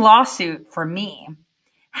 This lawsuit, for me,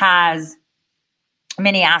 has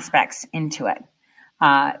many aspects into it.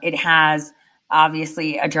 It has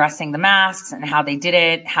obviously addressing the masks and how they did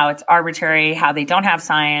it, how it's arbitrary, how they don't have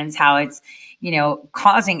science, how it's,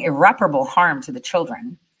 causing irreparable harm to the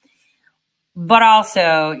children. But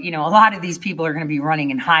also, a lot of these people are going to be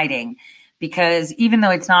running and hiding because even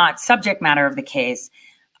though it's not subject matter of the case,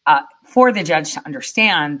 for the judge to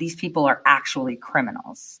understand, these people are actually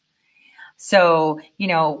criminals. So,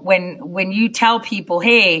 when you tell people,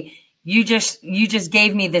 hey, you just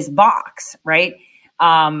gave me this box, right,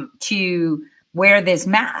 to wear this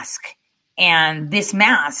mask, and this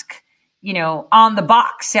mask, on the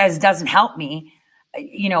box says doesn't help me,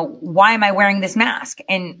 why am I wearing this mask?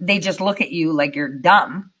 And they just look at you like you're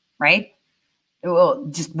dumb, right? Well,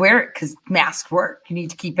 just wear it because masks work. You need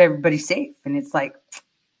to keep everybody safe. And it's like,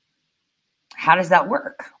 how does that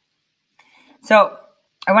work? So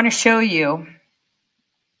I want to show you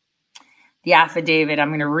the affidavit. I'm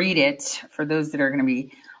going to read it for those that are going to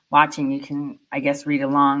be watching. You can, I guess, read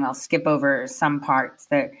along. I'll skip over some parts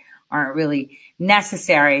that aren't really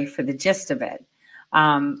necessary for the gist of it.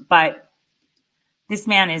 But this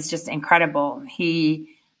man is just incredible.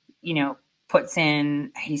 He,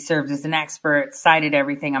 he served as an expert, cited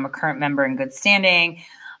everything. I'm a current member in good standing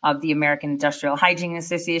of the American Industrial Hygiene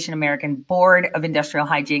Association, American Board of Industrial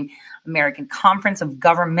Hygiene, American Conference of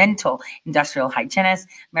Governmental Industrial Hygienists,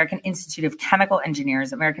 American Institute of Chemical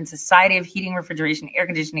Engineers, American Society of Heating, Refrigeration, Air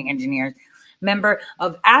Conditioning Engineers, member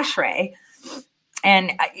of ASHRAE.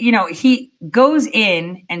 And, he goes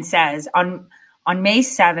in and says on May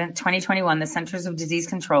 7th, 2021, the Centers of Disease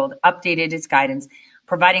Control updated its guidance,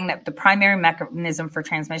 providing that the primary mechanism for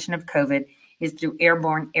transmission of COVID is through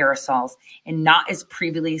airborne aerosols and not as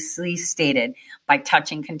previously stated by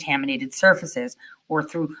touching contaminated surfaces or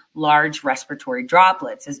through large respiratory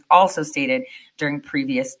droplets, as also stated during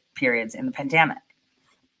previous periods in the pandemic.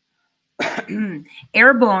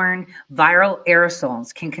 Airborne viral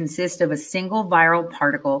aerosols can consist of a single viral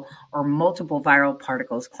particle or multiple viral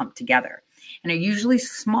particles clumped together and are usually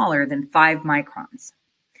smaller than 5 microns.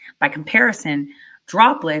 By comparison,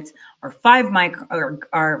 droplets are 5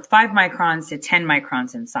 microns to 10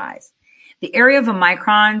 microns in size. The area of a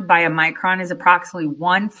micron by a micron is approximately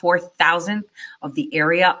 1/4000th of the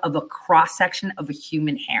area of a cross-section of a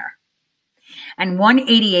human hair, and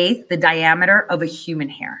 1/88th the diameter of a human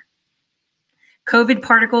hair. COVID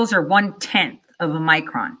particles are 1/10 of a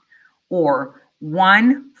micron, or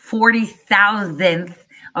 1/40,000th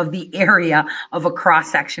of the area of a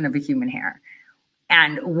cross-section of a human hair,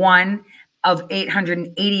 and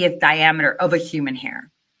 1/880th diameter of a human hair.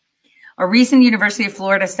 A recent University of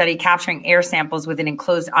Florida study capturing air samples with an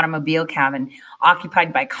enclosed automobile cabin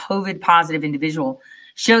occupied by COVID-positive individual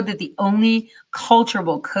showed that the only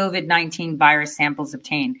culturable COVID-19 virus samples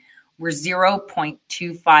obtained were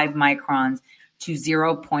 0.25 microns to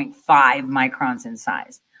 0.5 microns in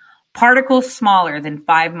size. Particles smaller than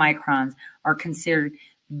 5 microns are considered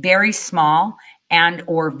very small and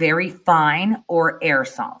or very fine or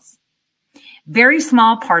aerosols. Very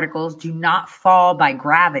small particles do not fall by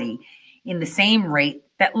gravity in the same rate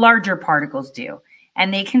that larger particles do,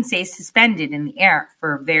 and they can stay suspended in the air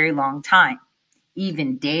for a very long time,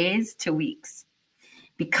 even days to weeks.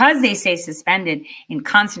 Because they stay suspended in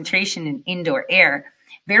concentration in indoor air,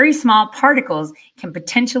 very small particles can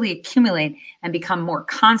potentially accumulate and become more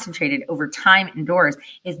concentrated over time indoors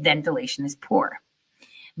if ventilation is poor.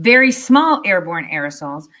 Very small airborne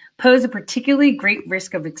aerosols pose a particularly great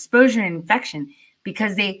risk of exposure and infection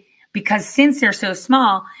because since they're so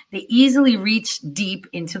small, they easily reach deep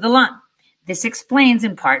into the lung. This explains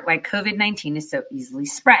in part why COVID-19 is so easily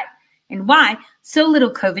spread and why so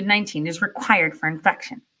little COVID-19 is required for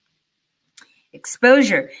infection.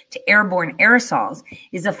 Exposure to airborne aerosols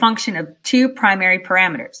is a function of two primary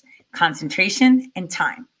parameters, concentration and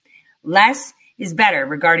time. Less is better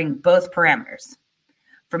regarding both parameters.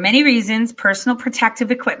 For many reasons, personal protective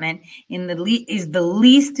equipment is the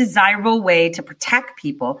least desirable way to protect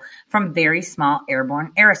people from very small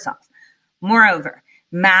airborne aerosols. Moreover,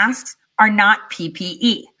 masks are not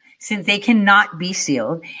PPE, since they cannot be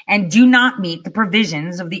sealed and do not meet the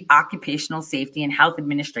provisions of the Occupational Safety and Health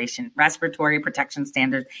Administration respiratory protection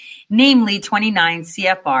standards, namely 29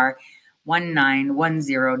 CFR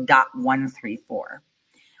 1910.134.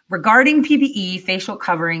 Regarding PPE, facial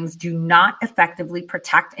coverings do not effectively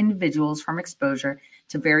protect individuals from exposure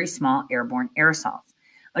to very small airborne aerosols.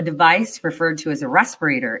 A device referred to as a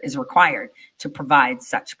respirator is required to provide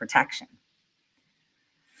such protection.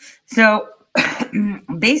 So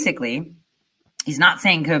basically, he's not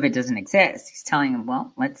saying COVID doesn't exist. He's telling them,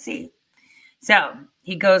 well, let's see. So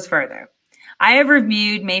he goes further. I have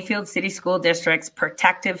reviewed Mayfield City School District's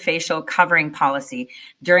protective facial covering policy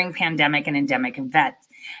during pandemic and endemic events,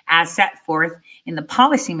 as set forth in the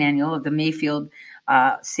policy manual of the Mayfield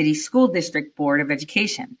City School District Board of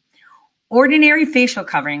Education. Ordinary facial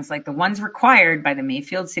coverings, like the ones required by the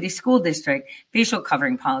Mayfield City School District facial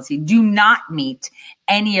covering policy, do not meet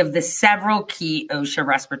any of the several key OSHA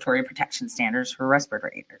respiratory protection standards for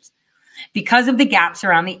respirators because of the gaps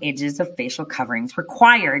around the edges of facial coverings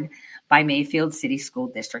required by Mayfield City School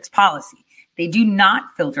District's policy. They do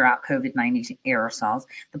not filter out COVID-19 aerosols.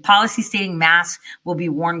 The policy stating masks will be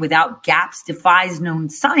worn without gaps defies known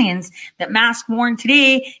science that masks worn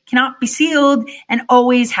today cannot be sealed and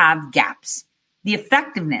always have gaps. The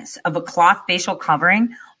effectiveness of a cloth facial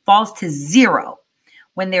covering falls to zero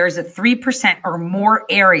when there is a 3% or more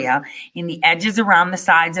area in the edges around the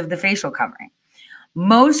sides of the facial covering.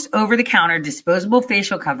 Most over-the-counter disposable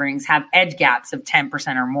facial coverings have edge gaps of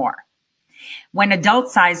 10% or more. When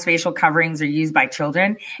adult-sized facial coverings are used by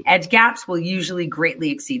children, edge gaps will usually greatly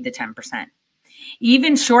exceed the 10%.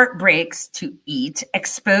 Even short breaks to eat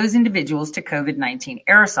expose individuals to COVID-19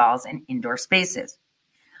 aerosols in indoor spaces.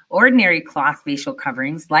 Ordinary cloth facial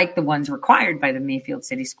coverings, like the ones required by the Mayfield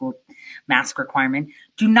City School mask requirement,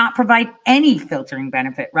 do not provide any filtering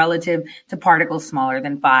benefit relative to particles smaller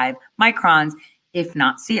than 5 microns, if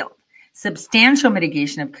not sealed. Substantial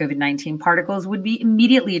mitigation of COVID-19 particles would be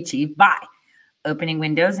immediately achieved by opening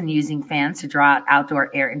windows and using fans to draw out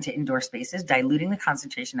outdoor air into indoor spaces, diluting the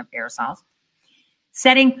concentration of aerosols,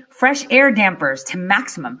 setting fresh air dampers to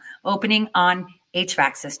maximum, opening on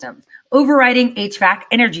HVAC systems, overriding HVAC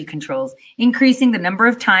energy controls, increasing the number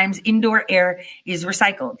of times indoor air is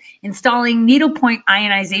recycled, installing needlepoint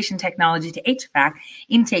ionization technology to HVAC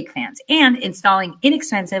intake fans, and installing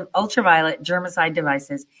inexpensive ultraviolet germicide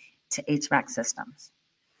devices to HVAC systems.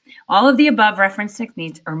 All of the above referenced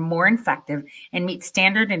techniques are more effective and meet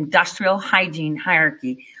standard industrial hygiene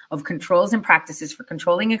hierarchy of controls and practices for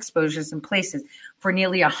controlling exposures in places for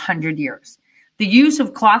nearly 100 years. The use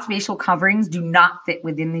of cloth facial coverings do not fit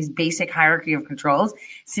within these basic hierarchy of controls,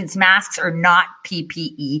 since masks are not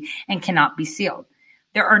PPE and cannot be sealed.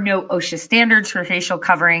 There are no OSHA standards for facial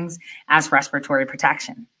coverings as respiratory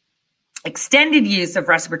protection. Extended use of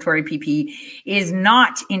respiratory PPE is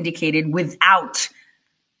not indicated without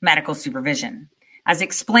medical supervision. As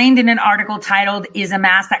explained in an article titled, "Is a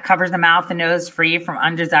mask that covers the mouth and nose free from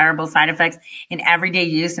undesirable side effects in everyday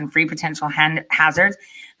use and free potential hazards?"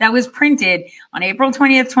 that was printed on April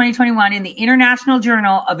 20th, 2021 in the International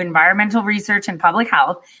Journal of Environmental Research and Public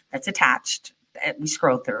Health, that's attached, we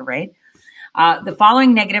scrolled through, right? The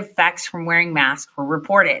following negative effects from wearing masks were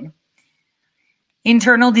reported.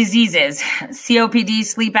 Internal diseases, COPD,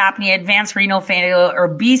 sleep apnea, advanced renal failure,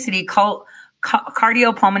 obesity,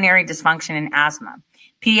 cardiopulmonary dysfunction, and asthma.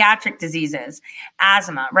 Pediatric diseases,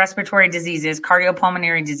 asthma, respiratory diseases,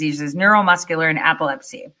 cardiopulmonary diseases, neuromuscular, and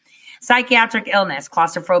epilepsy. Psychiatric illness,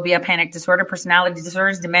 claustrophobia, panic disorder, personality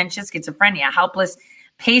disorders, dementia, schizophrenia, helpless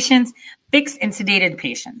patients, fixed and sedated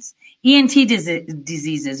patients. ENT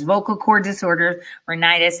diseases, vocal cord disorders,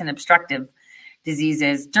 rhinitis, and obstructive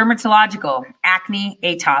diseases. Dermatological, acne,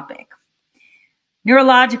 atopic.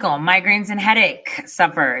 Neurological, migraines and headache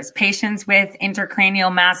sufferers, patients with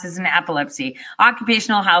intracranial masses and epilepsy,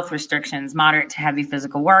 occupational health restrictions, moderate to heavy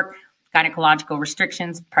physical work, gynecological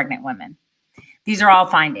restrictions, pregnant women. These are all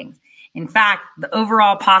findings. In fact, the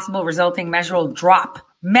overall possible resulting measurable drop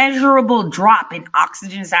measurable drop in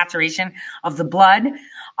oxygen saturation of the blood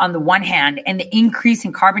on the one hand, and the increase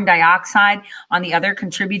in carbon dioxide on the other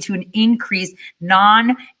contribute to an increased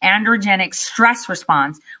non-androgenic stress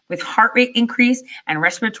response with heart rate increase and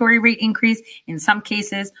respiratory rate increase, in some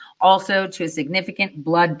cases also to a significant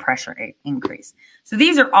blood pressure increase. So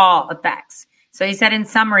these are all effects. So he said, in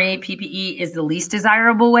summary, PPE is the least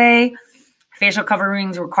desirable way. Facial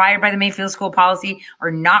coverings required by the Mayfield School policy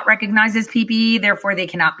are not recognized as PPE. Therefore, they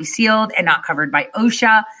cannot be sealed and not covered by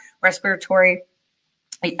OSHA. Respiratory,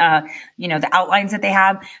 the outlines that they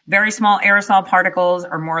have, very small aerosol particles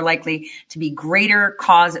are more likely to be greater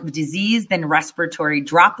cause of disease than respiratory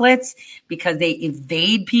droplets because they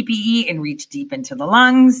evade PPE and reach deep into the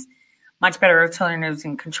lungs. Much better alternatives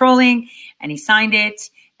in controlling. And he signed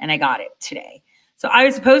it, and I got it today. So I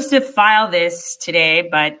was supposed to file this today,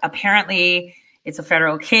 but apparently it's a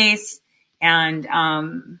federal case, and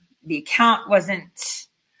the account wasn't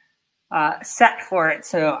set for it,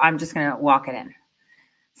 so I'm just going to walk it in.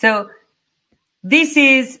 So this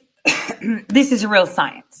is this is real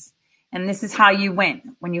science, and this is how you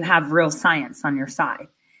win when you have real science on your side.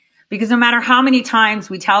 Because no matter how many times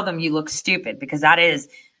we tell them you look stupid, because that is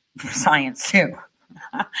science too.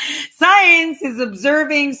 Science is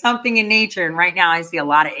observing something in nature, and right now I see a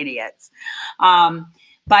lot of idiots.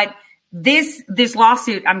 But this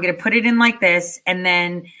lawsuit, I'm going to put it in like this, and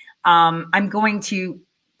then I'm going to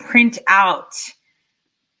print out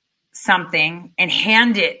something and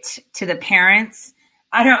hand it to the parents.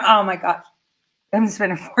 Oh my gosh, I'm going to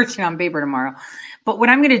spend a fortune on paper tomorrow. But what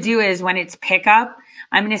I'm going to do is, when it's pickup,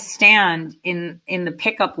 I'm going to stand in the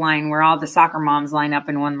pickup line where all the soccer moms line up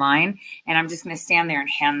in one line, and I'm just going to stand there and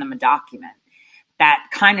hand them a document that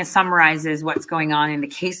kind of summarizes what's going on in the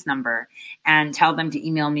case number, and tell them to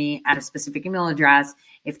email me at a specific email address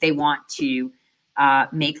if they want to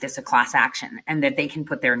make this a class action, and that they can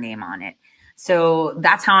put their name on it. So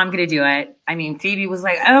that's how I'm going to do it. I mean, Phoebe was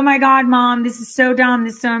like, oh my God, Mom, this is so dumb.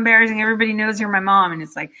 This is so embarrassing. Everybody knows you're my mom. And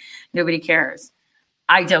it's like, nobody cares.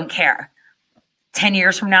 I don't care. 10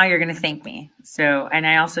 years from now, you're going to thank me. So, and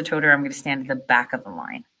I also told her I'm going to stand at the back of the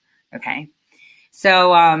line. Okay.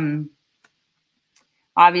 So,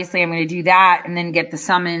 obviously I'm going to do that, and then get the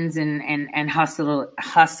summons and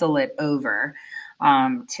hustle it over,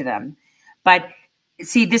 to them. But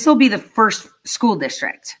see, this will be the first school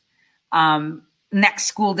district. Next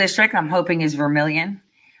school district I'm hoping is Vermilion.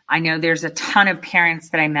 I know there's a ton of parents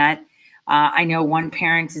that I met. I know one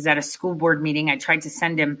parent is at a school board meeting. I tried to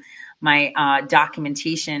send him my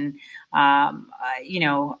documentation, last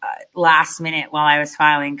minute while I was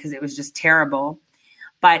filing, because it was just terrible.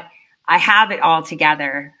 But I have it all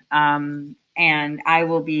together, and I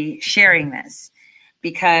will be sharing this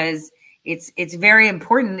because it's very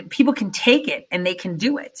important that people can take it and they can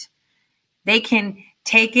do it. They can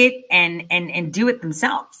take it and do it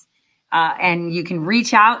themselves. And you can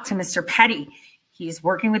reach out to Mr. Petty. He's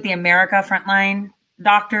working with the America Frontline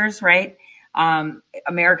Doctors, right?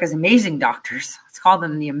 America's Amazing Doctors. Let's call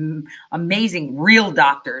them the amazing real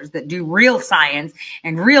doctors that do real science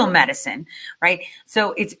and real medicine, right?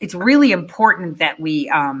 So it's really important that we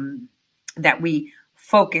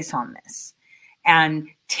focus on this and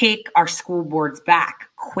take our school boards back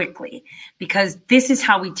quickly, because this is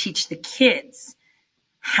how we teach the kids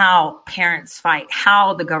how parents fight,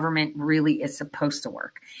 how the government really is supposed to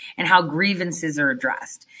work, and how grievances are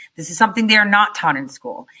addressed. This is something they are not taught in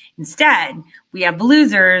school. Instead, we have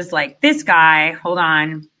losers like this guy, who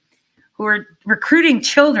are recruiting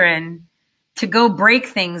children to go break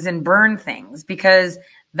things and burn things because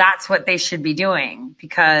that's what they should be doing,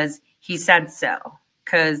 because he said so,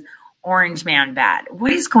 because Orange Man bad.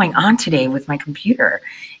 What is going on today with my computer?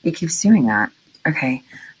 It keeps doing that. Okay,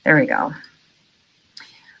 there we go.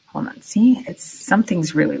 Hold on. See,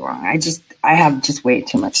 something's really wrong. I have just way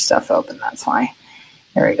too much stuff open. That's why.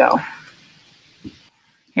 There we go.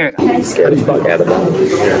 Here we go. Scared the fuck out of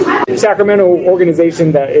them. Sacramento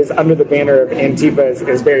organization that is under the banner of Antifa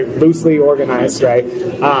is very loosely organized, right?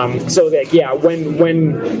 So that, yeah, when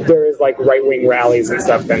there is like right-wing rallies and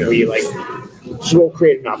stuff, then we'll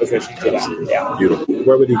create an opposition to that. Yeah. Beautiful.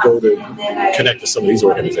 Where would you go to connect to some of these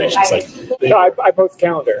organizations? I post a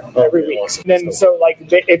calendar every week. Awesome. Then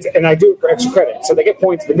and I do it for extra credit, so they get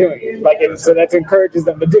points for doing it. So that encourages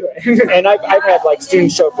them to do it. And I've had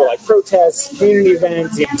students show up for protests, community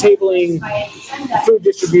events, tabling, food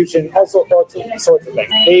distribution, all sorts of things.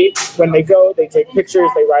 When they go, they take pictures,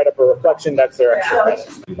 they write up a reflection. That's their extra credit.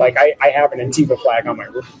 I have an Antifa flag on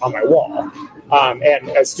my wall, and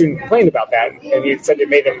a student complained about that. and you said it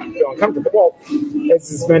made them feel uncomfortable. Well,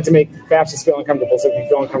 this is meant to make fascists feel uncomfortable, so if you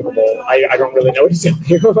feel uncomfortable, I don't really know what to tell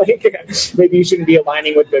you. Like, maybe you shouldn't be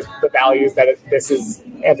aligning with the values that this is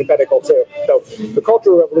antithetical to. So the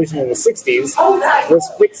Cultural Revolution in the 60s was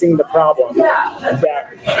fixing the problem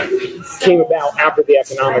that came about after the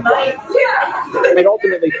economic one. It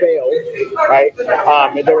ultimately failed, right?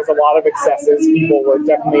 There was a lot of excesses. People were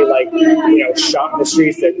definitely shot in the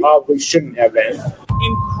streets that probably shouldn't have been.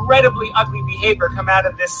 Incredibly ugly behavior come out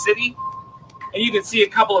of this city, and you can see a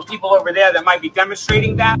couple of people over there that might be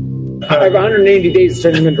demonstrating that. I have 180 days to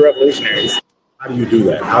turn them into revolutionaries. How do you do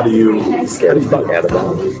that? How do you scare the fuck out of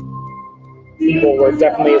them? People were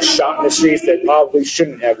definitely shot in the streets that probably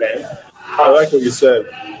shouldn't have been. I like what you said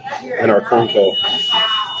in our phone call.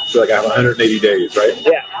 I feel like I have 180 days, right?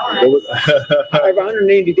 Yeah. I have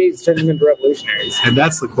 180 days to turn them into revolutionaries. And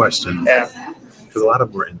that's the question. Yeah. Because a lot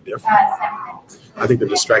of them are indifferent. I think they're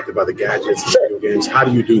distracted by the gadgets and video games. How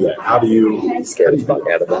do you do that? How do you scare the fuck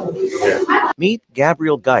out of them? Yeah. Meet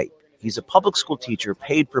Gabriel Geip. He's a public school teacher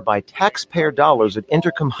paid for by taxpayer dollars at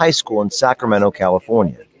Intercom High School in Sacramento,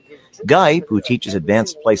 California. Geip, who teaches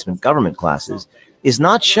advanced placement government classes, is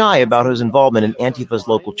not shy about his involvement in Antifa's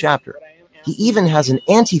local chapter. He even has an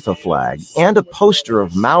Antifa flag and a poster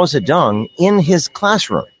of Mao Zedong in his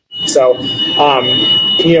classroom. So,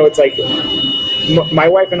 it's like my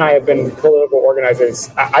wife and I have been political organizers.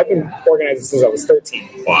 I've been organizing since I was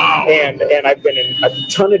 13. Wow. And I've been in a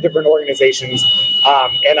ton of different organizations.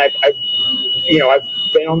 And I've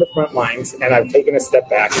been on the front lines, and I've taken a step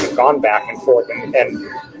back and gone back and forth. And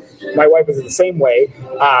my wife is the same way.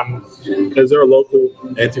 Is there a local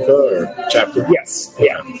Antifa or chapter? Yes.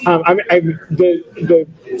 Yeah. The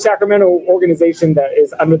Sacramento organization that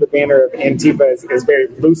is under the banner of Antifa is very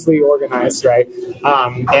loosely organized, right?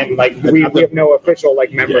 And we have no official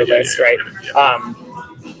member list, right?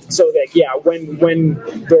 So that when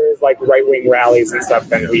there's right-wing rallies and stuff,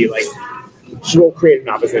 then we'll create an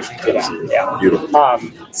opposition to that. Yeah. Beautiful.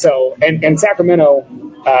 So Sacramento,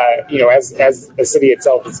 as a city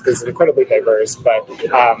itself is incredibly diverse, but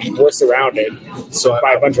we're surrounded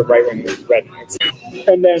by a bunch of right-wing rednecks.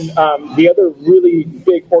 And then the other really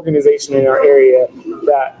big organization in our area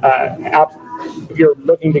that if you're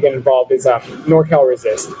looking to get involved is NorCal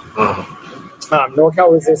Resist.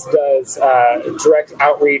 NorCal Resist does direct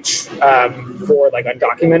outreach for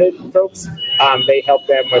undocumented folks. They help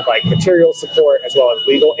them with material support as well as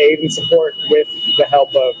legal aid and support with the help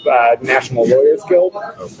of the National Lawyers Guild.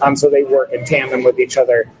 So they work in tandem with each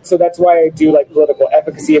other. So that's why I do political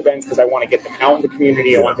efficacy events, because I want to get them out in the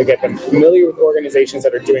community. I want to get them familiar with organizations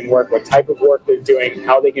that are doing work, what type of work they're doing,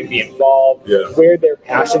 how they can be involved, where their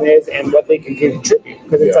passion is, and what they can contribute.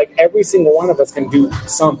 Because it's every single one of us can do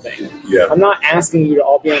something. Yeah. I'm not asking you to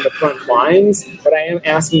all be on the front lines, but I am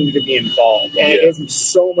asking you to be involved. And it is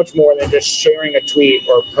so much more than just sharing a tweet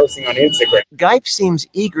or posting on Instagram. Geip seems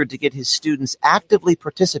eager to get his students actively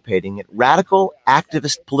participating at radical,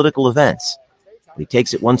 activist political events. But he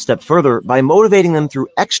takes it one step further by motivating them through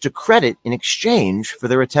extra credit in exchange for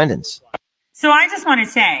their attendance. So I just want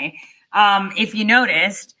to say, if you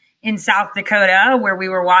noticed, in South Dakota, where we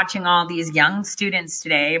were watching all these young students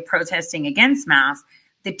today protesting against masks,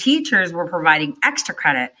 the teachers were providing extra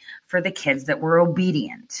credit for the kids that were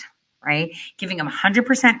obedient, right? Giving them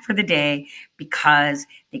 100% for the day because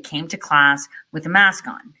they came to class with a mask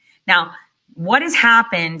on. Now, what has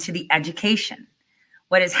happened to the education?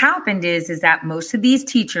 What has happened is that most of these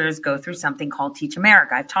teachers go through something called Teach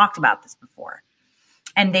America. I've talked about this before.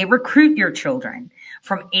 And they recruit your children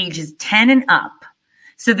from ages 10 and up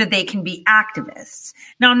so that they can be activists.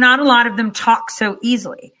 Now, not a lot of them talk so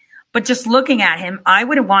easily. But just looking at him, I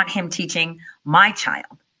would want him teaching my child.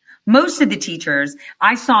 Most of the teachers,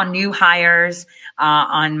 I saw new hires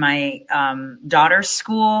on my daughter's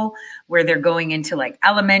school where they're going into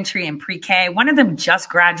elementary and pre-K. One of them just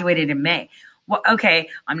graduated in May. Well, okay,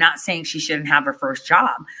 I'm not saying she shouldn't have her first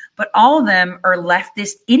job, but all of them are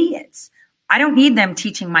leftist idiots. I don't need them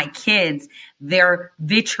teaching my kids their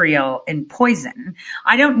vitriol and poison.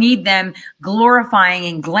 I don't need them glorifying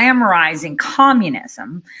and glamorizing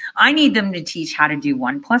communism. I need them to teach how to do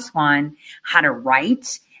 1 + 1, how to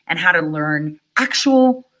write, and how to learn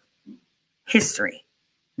actual history,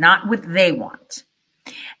 not what they want.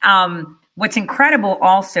 What's incredible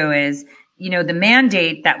also is, the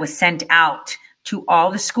mandate that was sent out to all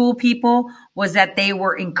the school people was that they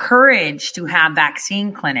were encouraged to have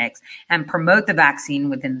vaccine clinics and promote the vaccine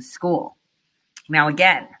within the school. Now,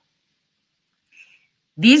 again,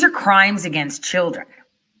 these are crimes against children.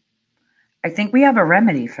 I think we have a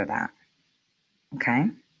remedy for that. Okay?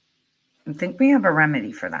 I think we have a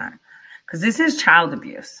remedy for that. because this is child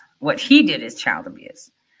abuse. What he did is child abuse.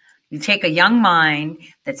 You take a young mind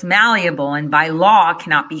that's malleable and by law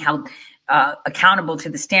cannot be held accountable to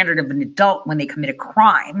the standard of an adult when they commit a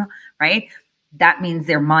crime, right? That means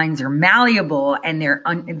their minds are malleable and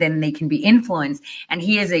then they can be influenced. And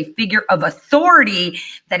he is a figure of authority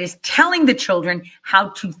that is telling the children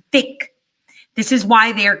how to think. This is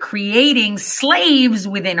why they are creating slaves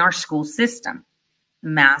within our school system.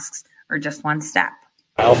 Masks are just one step.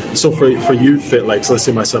 So for youth that, like, so let's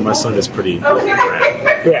say my son is pretty,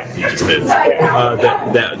 yeah, he just is,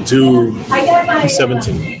 that do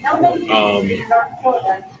 17,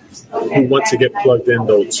 who want to get plugged in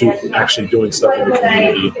though to actually doing stuff in the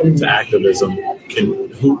community, to activism,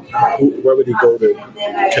 where would he go to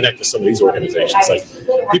connect to some of these organizations? Like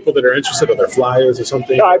people that are interested, are there flyers or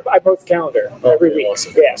something? No, I post a calendar every week.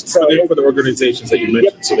 Awesome. Yeah, so for the organizations that you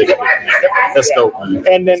mentioned, so they can that's dope, man.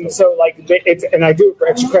 And then so like and I do it for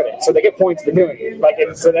extra credit, so they get points for doing it. Like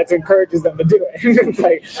so that encourages them to do it.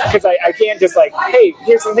 Like, because I can't just like, hey,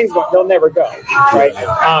 here's some things going. They'll never go, right?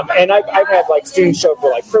 And I've had like students show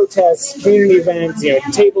for like protests, community events,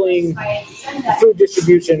 tabling, food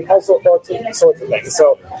distribution, all sorts of things.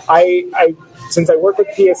 So I since I work with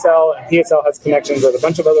PSL, and PSL has connections with a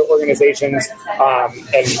bunch of other organizations,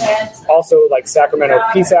 and also like Sacramento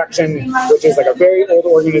Peace Action, which is like a very old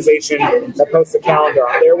organization that posts a calendar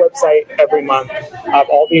on their website every month of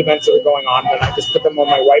all the events that are going on, and I just put them on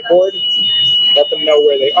my whiteboard, let them know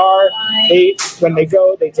where they are. When they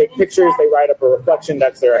go, they take pictures, they write up a reflection,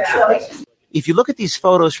 that's their extra credit. If you look at these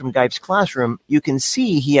photos from Geip's classroom, you can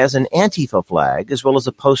see he has an Antifa flag as well as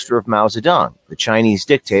a poster of Mao Zedong, the Chinese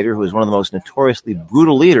dictator who was one of the most notoriously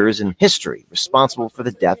brutal leaders in history, responsible for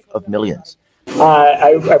the death of millions.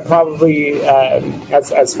 I probably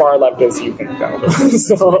as far left as you can go.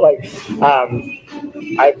 So like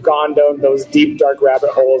I've gone down those deep dark rabbit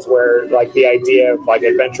holes where like the idea of like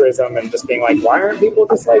adventurism and just being like, why aren't people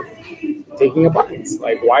just like taking up arms?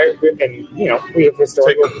 Like why? And we have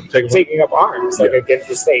historical taking up arms like against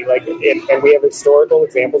the state. Like and we have historical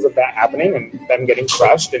examples of that happening and them getting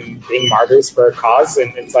crushed and being martyrs for a cause.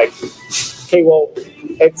 And it's like, okay, well,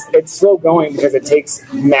 it's slow going because it takes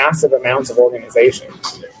massive amounts of organization.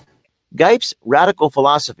 Geip's radical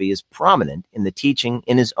philosophy is prominent in the teaching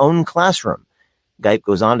in his own classroom. Geip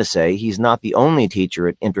goes on to say he's not the only teacher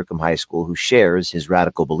at Intricum High School who shares his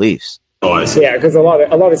radical beliefs. Oh, I see. Yeah, because a lot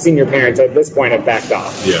of senior parents at this point have backed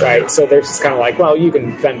off, right? So they're just kind of like, well, you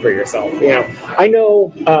can fend for yourself. I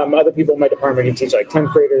know other people in my department who teach like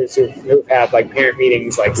 10th graders who've had like parent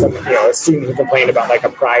meetings, like some a student who complained about like a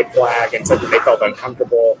pride flag and said that they felt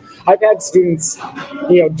uncomfortable. I've had students,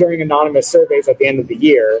 during anonymous surveys at the end of the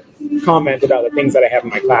year, comment about the things that I have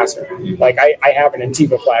in my classroom. Like I have an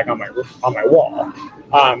Antifa flag on my wall.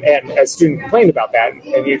 And a student complained about that,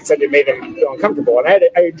 and he said it made him feel uncomfortable. And I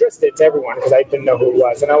addressed it to everyone because I didn't know who it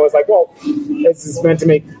was. And I was like, well, this is meant to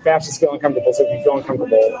make fascists feel uncomfortable. So if you feel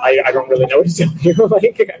uncomfortable, I don't really know what to tell you.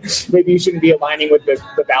 Like, maybe you shouldn't be aligning with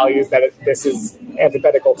the values that this is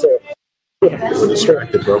antithetical to. Yeah. We're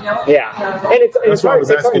distracted, bro. Yeah. And it's why I hard,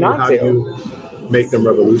 was asking you, how do you make them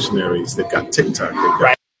revolutionaries? They've got TikTok.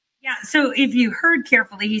 Right. Yeah, so if you heard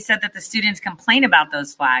carefully, he said that the students complain about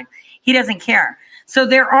those flags. He doesn't care. So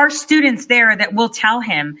there are students there that will tell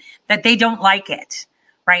him that they don't like it,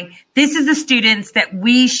 right? This is the students that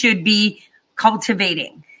we should be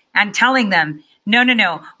cultivating and telling them,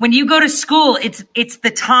 no. When you go to school, it's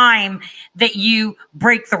the time that you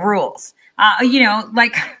break the rules.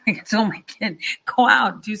 Like I told my kid, go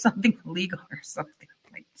out, do something illegal or something.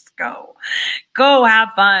 Go have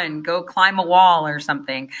fun, go climb a wall or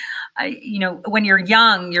something. When you're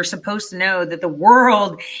young, you're supposed to know that the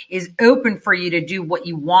world is open for you to do what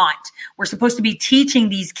you want. We're supposed to be teaching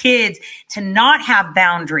these kids to not have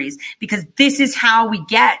boundaries because this is how we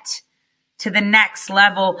get to the next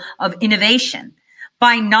level of innovation,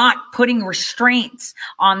 by not putting restraints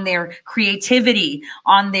on their creativity,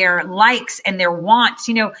 on their likes and their wants.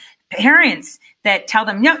 Parents that tell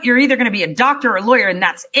them, no, you're either going to be a doctor or a lawyer and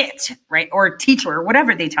that's it, right? Or a teacher or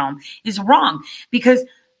whatever they tell them is wrong because,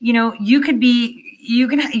 your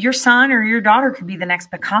son or your daughter could be the next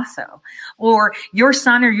Picasso, or your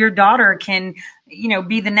son or your daughter can,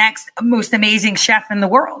 be the next most amazing chef in the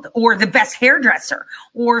world, or the best hairdresser,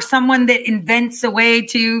 or someone that invents a way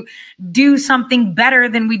to do something better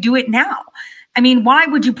than we do it now. I mean, why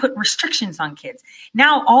would you put restrictions on kids?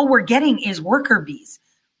 Now all we're getting is worker bees.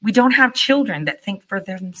 We don't have children that think for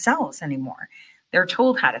themselves anymore. They're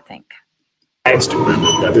told how to think.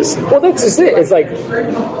 Well, that's just it. It's like,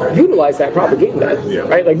 utilize that propaganda,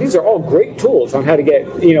 right? Like, these are all great tools on how to get,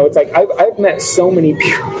 it's like, I've met so many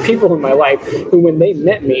people in my life who, when they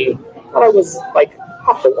met me, thought I was like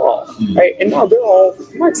off the wall, right? And now they're all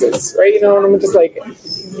Marxists, right? You know, and I'm just like,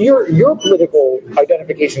 your political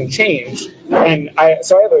identification changed, and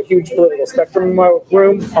so I have a huge political spectrum in my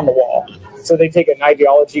room on the wall. So they take an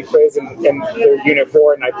ideology quiz in their Unit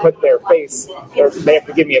 4, and I put their face, or they have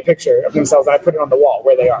to give me a picture of themselves, and I put it on the wall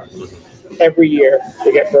where they are. Every year,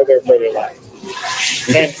 they get further and further left.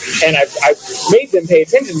 And I've made them pay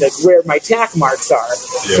attention to where my tack marks are,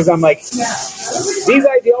 because I'm like, these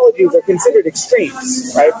ideologies are considered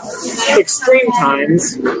extremes, right? Extreme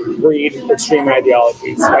times breed extreme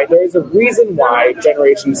ideologies, right? There is a reason why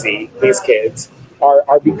Generation Z, these kids,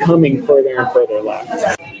 are becoming further and further left.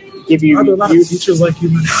 Are there a lot of teachers like you?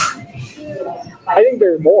 I think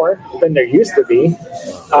there are more than there used to be.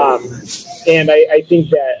 And I think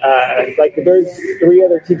that, like, there's 3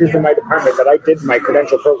 other teachers in my department that I did my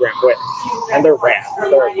credential program with, and they're rad.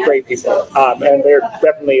 They're great people. And they're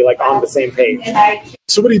definitely, like, on the same page.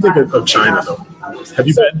 So what do you think of China, though? Have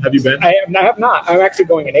you been? Have you been? I have not. I'm actually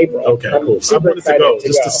going in April. Okay, cool. So I wanted to go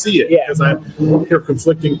just to see it, because I hear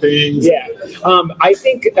conflicting things. Yeah. I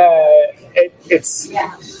think it's...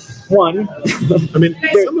 One, I mean,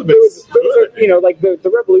 some of it you know, like the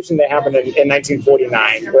revolution that happened in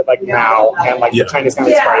 1949 with like Mao and like the Chinese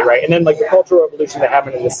Communist Party, right? And then like the Cultural Revolution that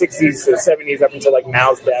happened in the 60s to the 70s up until like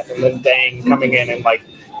Mao's death, and then Deng coming in and like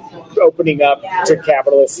opening up to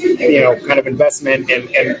capitalist, you know, kind of investment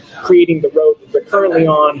and creating the road that they're currently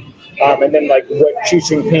on. And then, like, what Xi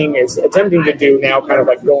Jinping is attempting to do now, kind of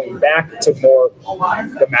like going back to more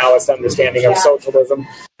the Maoist understanding of socialism.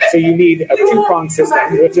 So you need a two-pronged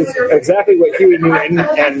system, which is exactly what Huey Newton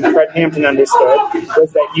and Fred Hampton understood,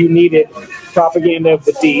 was that you needed propaganda of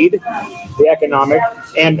the deed, the economic,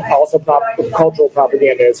 and also cultural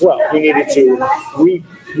propaganda as well. You needed to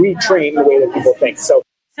retrain the way that people think. So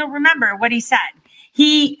remember what he said.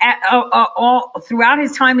 He, all throughout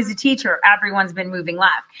his time as a teacher, everyone's been moving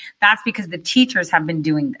left. That's because the teachers have been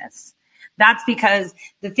doing this. That's because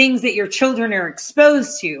the things that your children are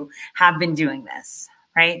exposed to have been doing this,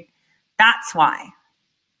 right? That's why.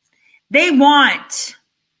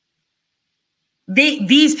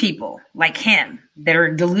 These people like him that are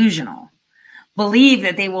delusional believe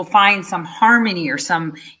that they will find some harmony or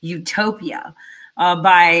some utopia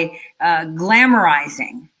by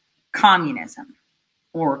glamorizing communism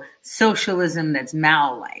or socialism that's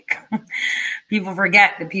Mao-like. People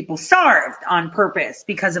forget that people starved on purpose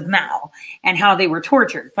because of Mao and how they were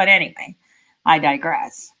tortured. But anyway, I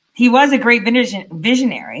digress. He was a great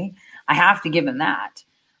visionary. I have to give him that.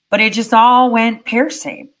 But it just all went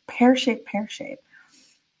pear-shaped.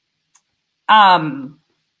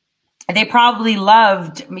 They probably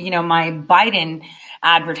loved, my Biden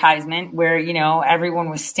advertisement where, everyone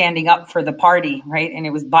was standing up for the party, right? And it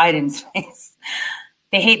was Biden's face.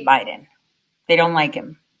 They hate Biden. They don't like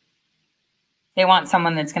him. They want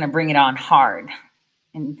someone that's going to bring it on hard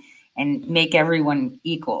and make everyone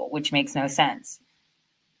equal, which makes no sense.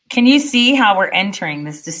 Can you see how we're entering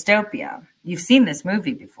this dystopia? You've seen this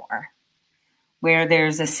movie before, where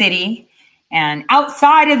there's a city, and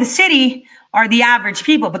outside of the city are the average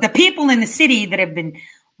people. But the people in the city that have been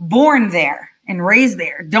born there and raised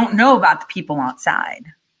there don't know about the people outside,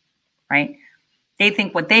 right? They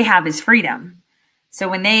think what they have is freedom. So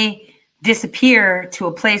when they disappear to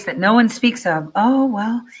a place that no one speaks of, oh,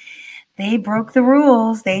 well, they broke the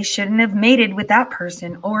rules. They shouldn't have mated with that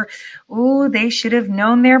person. Or, oh, they should have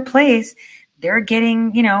known their place. They're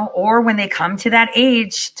getting, or when they come to that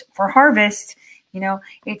age for harvest,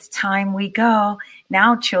 it's time we go.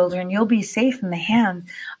 Now, children, you'll be safe in the hands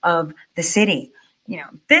of the city.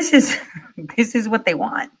 This is what they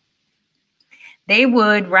want. They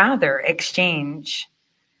would rather exchange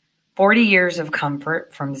 40 years of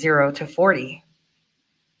comfort from 0 to 40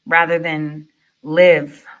 rather than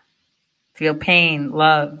live, feel pain,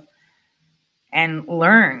 love, and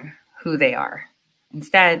learn who they are.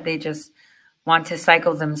 Instead, they just want to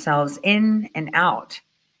cycle themselves in and out.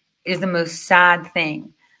 It is the most sad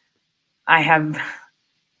thing I have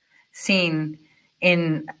seen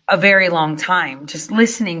in a very long time. Just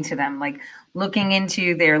listening to them, like looking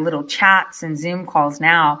into their little chats and Zoom calls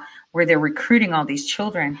now where they're recruiting all these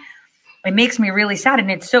children. It makes me really sad.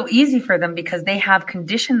 And it's so easy for them because they have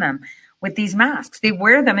conditioned them with these masks. They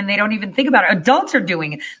wear them and they don't even think about it. Adults are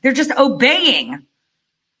doing it. They're just obeying.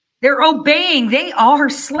 They're obeying. They are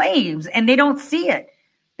slaves and they don't see it.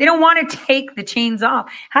 They don't want to take the chains off.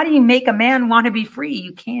 How do you make a man want to be free?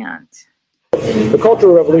 You can't. The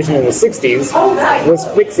Cultural Revolution in the 60s was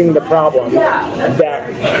fixing the problem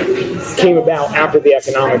that came about after the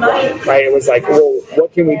economic one, right? It was like, well,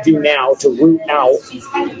 what can we do now to root out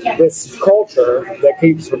this culture that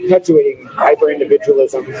keeps perpetuating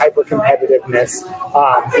hyper-individualism, hyper-competitiveness,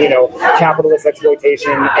 capitalist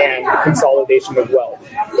exploitation, and consolidation of wealth.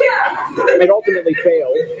 It ultimately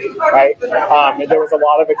failed, right? There was a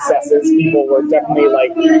lot of excesses. People were definitely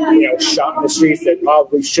shot in the streets that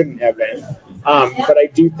probably shouldn't have been. But I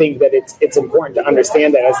do think that it's important to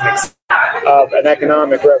understand that as an example of an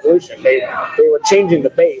economic revolution. They were changing the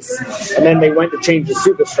base, and then they went to change the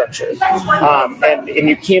superstructure. And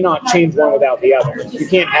you cannot change one without the other. You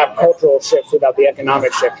can't have cultural shifts without the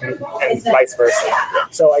economic shift, and vice versa.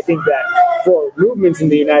 So I think that for movements in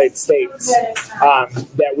the United States,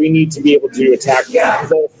 that we need to be able to attack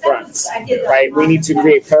both fronts, right? We need to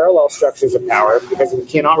create parallel structures of power because we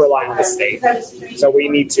cannot rely on the state. So we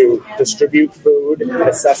need to distribute food,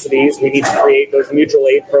 necessities. We need to create those mutual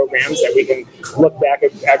aid programs that we can look back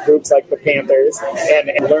at groups like the Panthers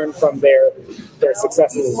and learn from their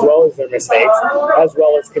successes as well as their mistakes, as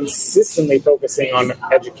well as consistently focusing on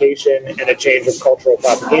education and a change of cultural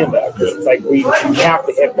propaganda. It's like we have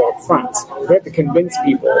to hit both fronts. We have to convince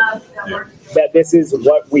people that this is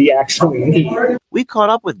what we actually need. We caught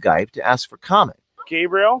up with Geip to ask for comment.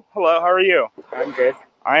 Gabriel, hello, how are you? I'm good.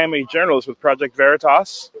 I am a journalist with Project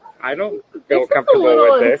Veritas. I don't feel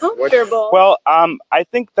comfortable with this. Well, I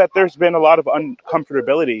think that there's been a lot of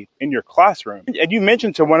uncomfortability in your classroom. And you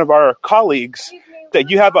mentioned to one of our colleagues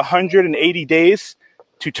that you have 180 days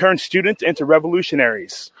to turn students into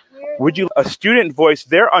revolutionaries. Would you a student voice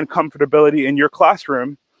their uncomfortability in your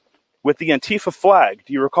classroom with the Antifa flag?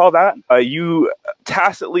 Do you recall that? You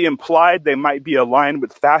tacitly implied they might be aligned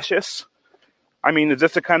with fascists. I mean, is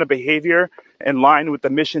this the kind of behavior in line with the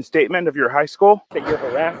mission statement of your high school? That you're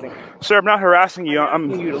harassing. Sir, I'm not harassing you.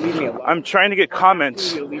 I'm trying to get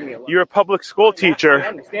comments. You're a public school teacher. I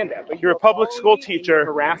understand that, but you're a public school teacher.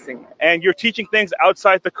 Harassing. And you're teaching things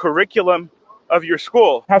outside the curriculum of your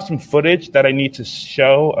school. I have some footage that I need to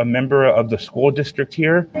show a member of the school district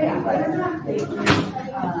here. You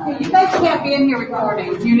guys can't be in here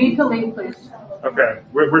recording. You need to leave, please. Okay,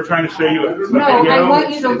 we're trying to show you a No, I want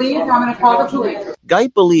you to leave. I'm going to call the police.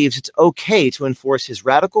 Geip believes it's okay to enforce his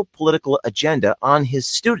radical political agenda on his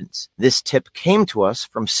students. This tip came to us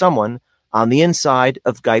from someone on the inside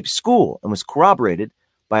of Geip's school and was corroborated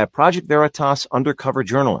by a Project Veritas undercover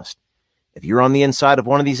journalist. If you're on the inside of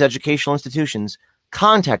one of these educational institutions,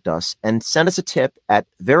 contact us and send us a tip at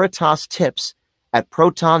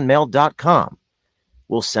veritastips@protonmail.com.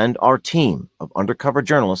 We'll send our team of undercover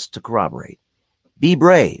journalists to corroborate. Be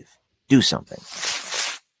brave. Do something.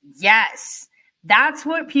 Yes, that's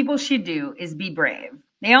what people should do, is be brave.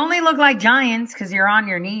 They only look like giants because you're on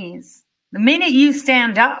your knees. The minute you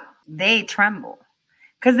stand up, they tremble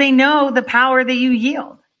because they know the power that you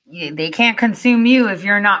yield. They can't consume you if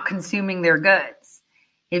you're not consuming their goods.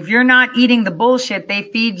 If you're not eating the bullshit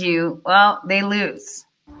they feed you, well, they lose.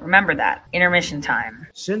 Remember that. Intermission time.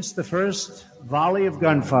 Since the first volley of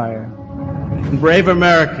gunfire, brave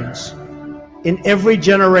Americans in every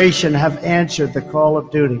generation have answered the call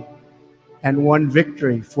of duty and won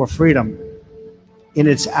victory for freedom in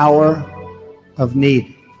its hour of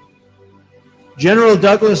need. General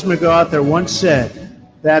Douglas MacArthur once said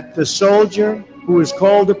that the soldier who is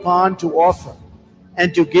called upon to offer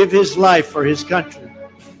and to give his life for his country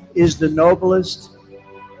is the noblest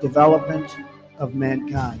development of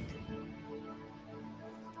mankind.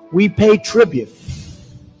 We pay tribute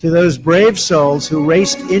to those brave souls who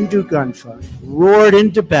raced into gunfire, roared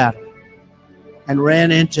into battle, and ran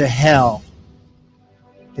into hell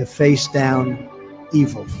to face down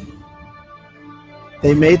evil.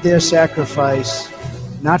 They made their sacrifice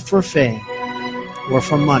not for fame or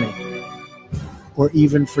for money or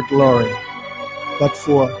even for glory, but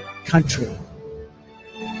for country.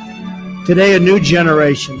 Today, a new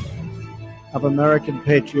generation of American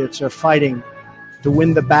patriots are fighting to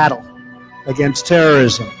win the battle against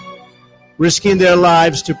terrorism, risking their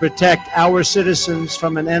lives to protect our citizens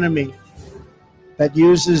from an enemy that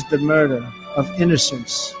uses the murder of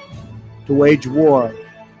innocents to wage war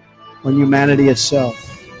on humanity itself.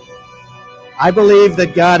 I believe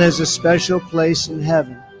that God has a special place in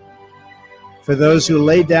heaven for those who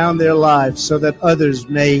lay down their lives so that others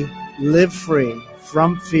may live free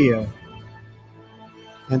from fear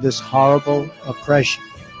and this horrible oppression.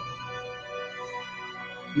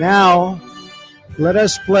 Now, let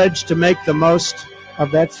us pledge to make the most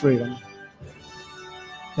of that freedom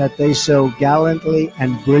that they so gallantly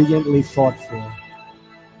and brilliantly fought for.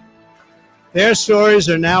 Their stories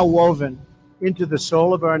are now woven into the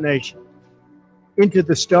soul of our nation, into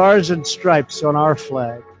the stars and stripes on our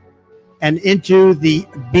flag, and into the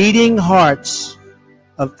beating hearts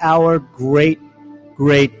of our great,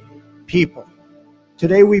 great people.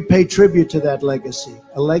 Today we pay tribute to that legacy,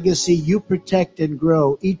 a legacy you protect and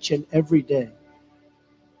grow each and every day.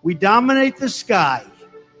 We dominate the sky.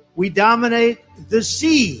 We dominate the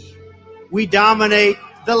sea. We dominate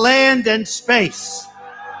the land and space.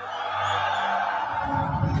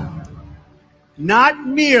 Not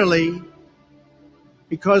merely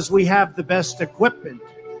because we have the best equipment,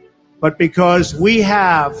 but because we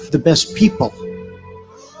have the best people.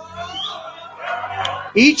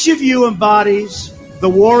 Each of you embodies the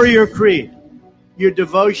warrior creed. Your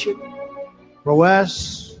devotion,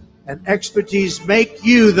 prowess, and expertise make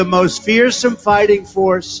you the most fearsome fighting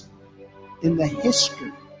force in the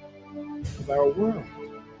history of our world.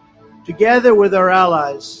 Together with our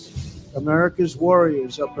allies, America's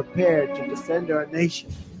warriors are prepared to defend our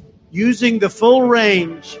nation using the full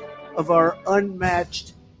range of our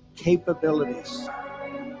unmatched capabilities.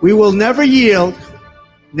 We will never yield,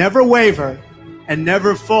 never waver, and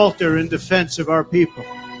never falter in defense of our people,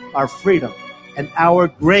 our freedom, and our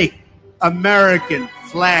great American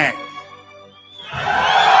flag.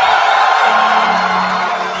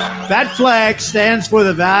 That flag stands for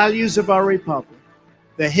the values of our republic,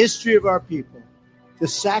 the history of our people, the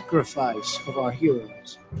sacrifice of our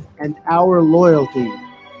heroes, and our loyalty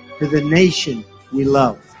to the nation we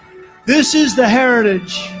love. This is the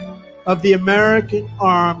heritage of the American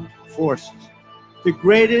Armed Forces, the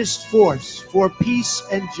greatest force for peace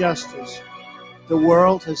and justice the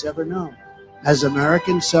world has ever known. As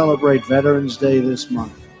Americans celebrate Veterans Day this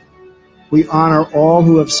month, we honor all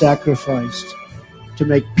who have sacrificed to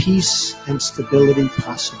make peace and stability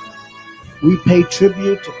possible. We pay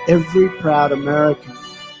tribute to every proud American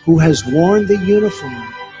who has worn the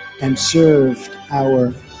uniform and served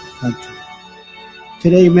our country.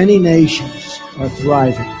 Today, many nations are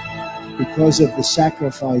thriving because of the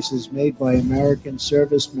sacrifices made by American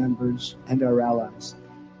service members and our allies,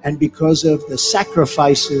 and because of the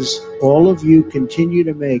sacrifices all of you continue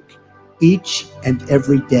to make each and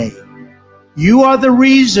every day. You are the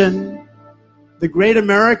reason the great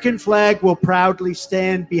American flag will proudly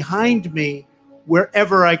stand behind me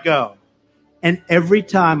wherever I go. And every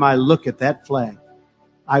time I look at that flag,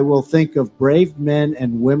 I will think of brave men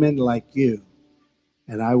and women like you.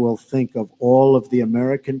 And I will think of all of the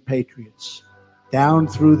American patriots down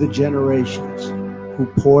through the generations who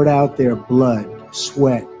poured out their blood,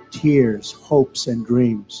 sweat, tears, hopes, and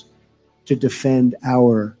dreams to defend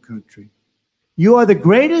our country. You are the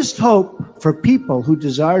greatest hope for people who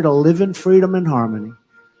desire to live in freedom and harmony,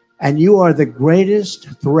 and you are the greatest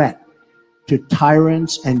threat to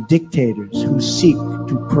tyrants and dictators who seek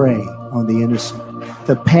to prey on the innocent.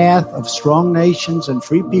 The path of strong nations and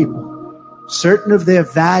free people, certain of their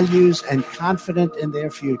values and confident in their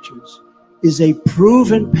futures, is a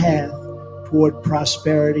proven path toward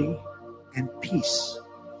prosperity and peace.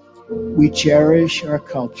 We cherish our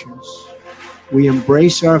cultures, we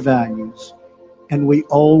embrace our values, and we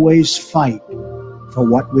always fight for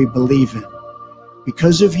what we believe in.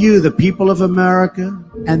 Because of you, the people of America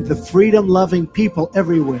and the freedom-loving people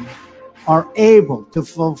everywhere are able to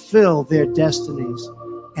fulfill their destinies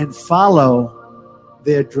and follow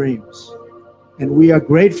their dreams. And we are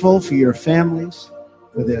grateful for your families,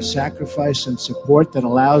 for their sacrifice and support that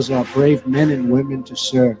allows our brave men and women to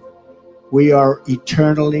serve. We are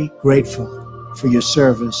eternally grateful for your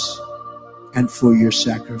service and for your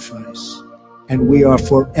sacrifice. And we are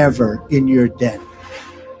forever in your debt.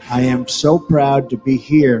 I am so proud to be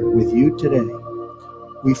here with you today.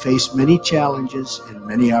 We face many challenges and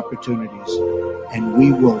many opportunities, and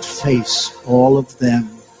we will face all of them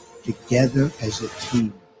together as a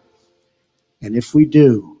team. And if we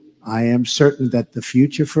do, I am certain that the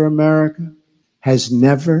future for America has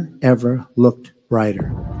never, ever looked brighter.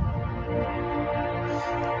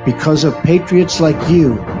 Because of patriots like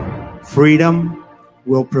you, freedom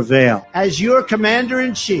will prevail. As your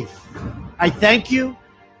commander-in-chief, I thank you,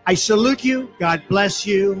 I salute you, God bless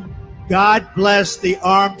you, God bless the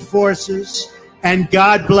armed forces, and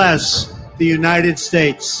God bless the United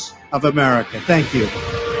States of America. Thank you.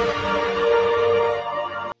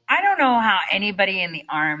 I don't know how anybody in the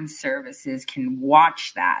armed services can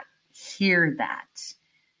watch that, hear that,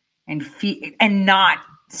 and not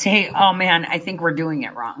say, oh man, I think we're doing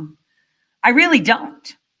it wrong. I really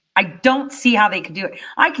don't. I don't see how they could do it.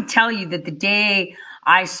 I can tell you that the day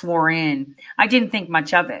I swore in, I didn't think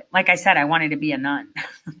much of it. Like I said, I wanted to be a nun.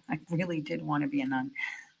 I really did want to be a nun.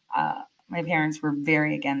 My parents were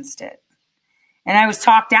very against it. And I was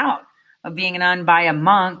talked out of being a nun by a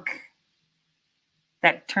monk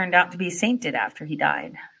that turned out to be sainted after he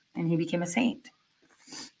died, and he became a saint.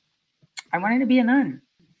 I wanted to be a nun.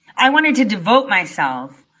 I wanted to devote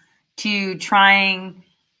myself to trying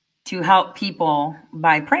to help people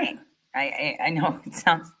by praying. I know it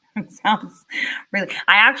sounds really,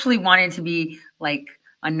 I actually wanted to be like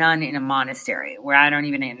a nun in a monastery where I don't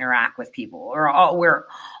even interact with people, or where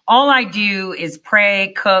all I do is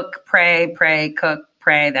pray, cook, pray, cook,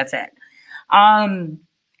 pray. That's it.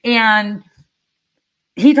 And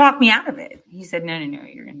he talked me out of it. He said, no,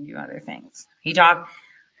 you're going to do other things. He talked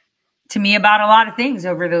to me about a lot of things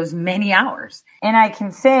over those many hours. And I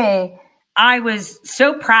can say I was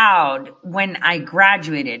so proud when I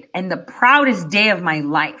graduated, and the proudest day of my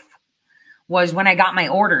life was when I got my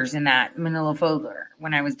orders in that manila folder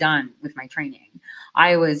when I was done with my training.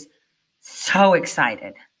 I was so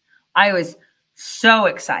excited. I was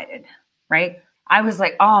right? I was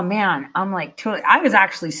like, oh man, I'm like, totally, I was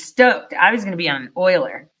actually stoked. I was going to be on an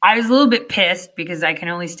oiler. I was a little bit pissed because I can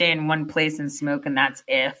only stay in one place and smoke, and that's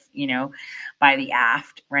by the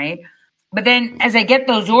aft, right? But then as I get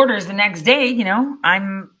those orders the next day,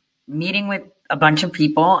 I'm meeting with a bunch of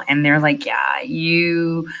people, and they're like, yeah,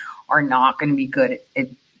 you are not going to be good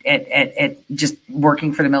at just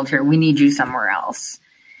working for the military. We need you somewhere else.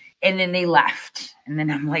 And then they left. And then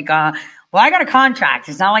I'm like, well, I got a contract.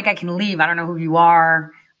 It's not like I can leave. I don't know who you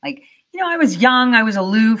are. Like, I was young. I was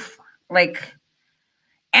aloof. Like,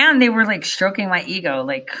 and they were like stroking my ego,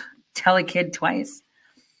 like tell a kid twice.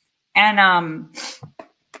 And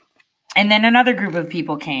then another group of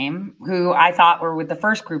people came who I thought were with the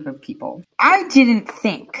first group of people. I didn't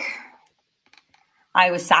think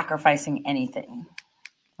I was sacrificing anything,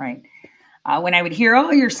 right? When I would hear,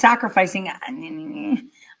 oh, you're sacrificing,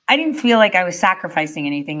 I didn't feel like I was sacrificing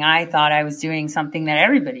anything. I thought I was doing something that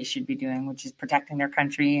everybody should be doing, which is protecting their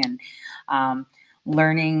country and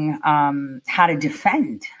learning how to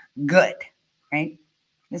defend good, right?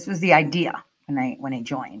 This was the idea when I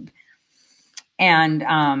joined. And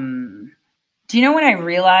do you know when I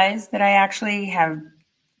realized that I actually have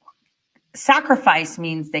sacrifice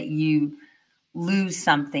means that you lose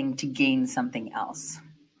something to gain something else.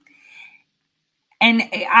 And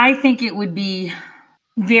I think it would be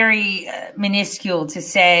very minuscule to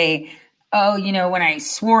say, oh, when I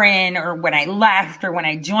swore in or when I left or when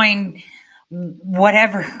I joined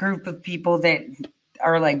whatever group of people that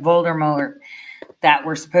are like Voldemort that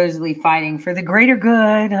were supposedly fighting for the greater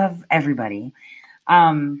good of everybody.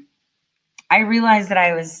 I realized that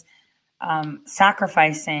I was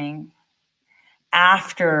sacrificing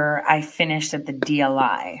after I finished at the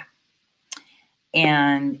DLI.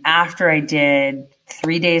 And after I did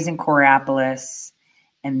 3 days in Coraopolis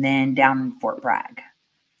and then down in Fort Bragg.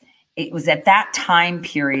 It was at that time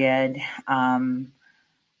period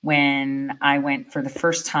when I went for the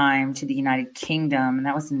first time to the United Kingdom, and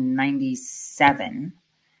that was in 97,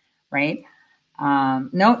 right?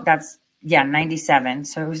 97.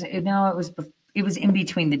 So it was in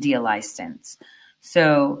between the DLI stints.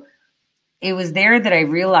 So it was there that I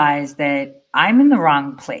realized that I'm in the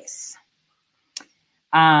wrong place.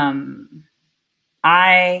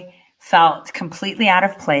 I felt completely out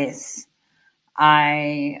of place.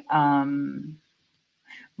 I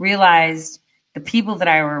realized the people that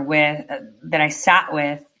I were with, that I sat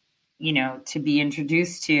with, to be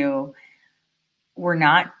introduced to, were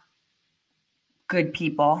not good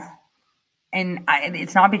people. And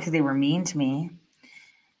it's not because they were mean to me.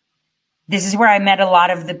 This is where I met a lot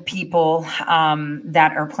of the people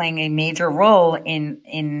that are playing a major role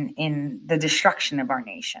in the destruction of our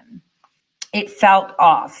nation. It felt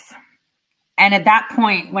off. And at that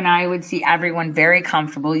point, when I would see everyone very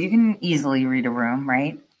comfortable, you can easily read a room,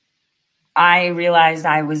 right? I realized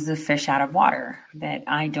I was the fish out of water, that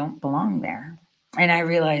I don't belong there. And I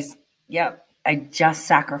realized, yep, I just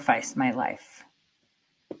sacrificed my life.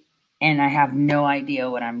 And I have no idea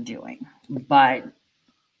what I'm doing. But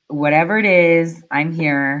whatever it is, I'm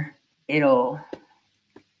here. It'll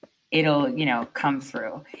come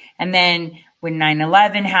through. And then when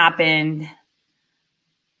 9/11 happened,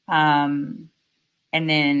 and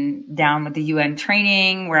then down with the UN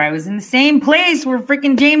training, where I was in the same place where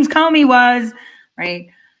freaking James Comey was, right?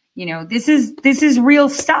 This is real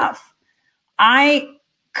stuff. I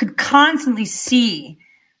could constantly see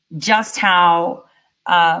just how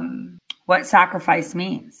what sacrifice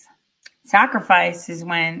means. Sacrifice is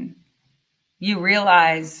when you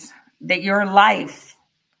realize that your life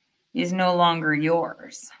is no longer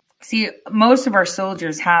yours. See, most of our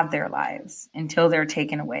soldiers have their lives until they're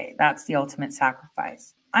taken away. That's the ultimate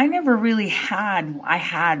sacrifice. I never really had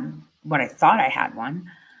what I thought I had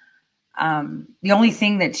one. The only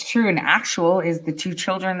thing that's true and actual is the 2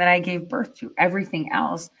 children that I gave birth to. Everything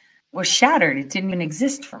else was shattered. It didn't even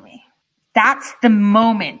exist for me. That's the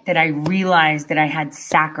moment that I realized that I had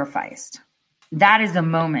sacrificed. That is the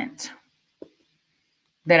moment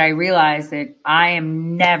that I realized that I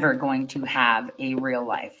am never going to have a real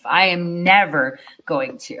life. I am never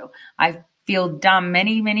going to. I feel dumb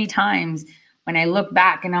many, many times when I look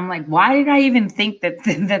back and I'm like, why did I even think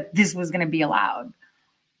that this was going to be allowed?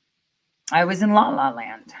 I was in La La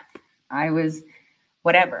Land. I was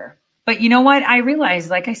whatever. But you know what? I realized,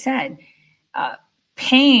 like I said,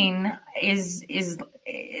 pain is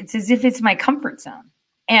it's as if it's my comfort zone.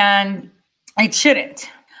 And it shouldn't.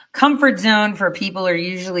 Comfort zone for people are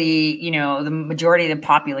usually, the majority of the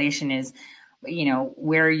population is,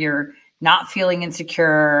 where you're not feeling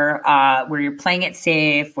insecure, where you're playing it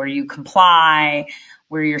safe, where you comply,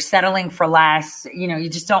 where you're settling for less, you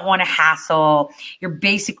just don't want to hassle. You're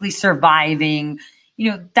basically surviving.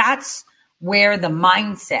 That's where the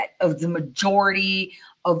mindset of the majority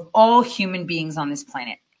of all human beings on this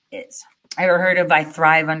planet is. Ever heard of I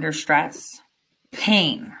thrive under stress?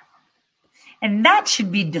 Pain. And that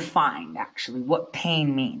should be defined, actually, what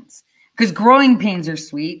pain means. Because growing pains are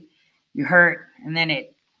sweet. You hurt, and then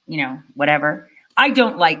it, whatever. I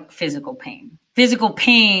don't like physical pain. Physical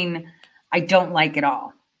pain, I don't like at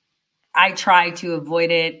all. I try to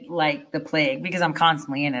avoid it like the plague because I'm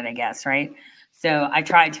constantly in it, I guess, right? So I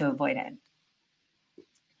try to avoid it.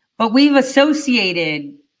 But we've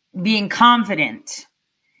associated being confident,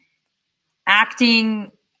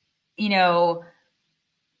 acting,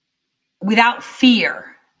 without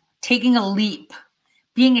fear, taking a leap,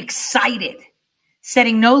 being excited,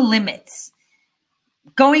 setting no limits,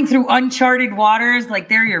 going through uncharted waters like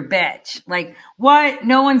they're your bitch. Like, what?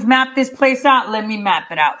 No one's mapped this place out. Let me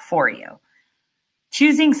map it out for you.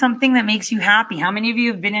 Choosing something that makes you happy. How many of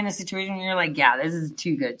you have been in a situation where you're like, yeah, this is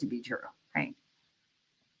too good to be true, right?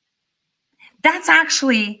 That's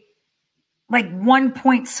actually like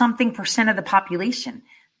 1-point-something% of the population.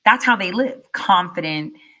 That's how they live.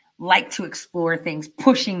 Confident, like to explore things,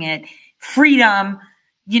 pushing it, freedom,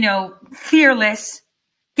 fearless,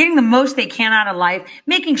 getting the most they can out of life,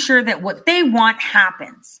 making sure that what they want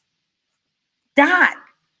happens. That,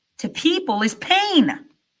 to people, is pain.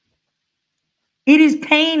 It is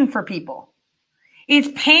pain for people. It's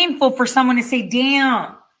painful for someone to say,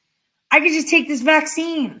 damn, I could just take this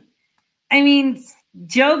vaccine. I mean,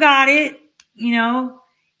 Joe got it,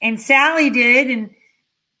 and Sally did, and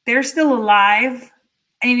they're still alive.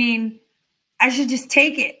 I mean, I should just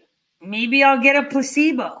take it. Maybe I'll get a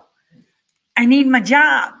placebo. I need my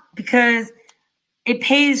job because it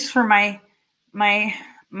pays for my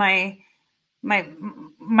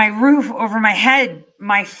roof over my head,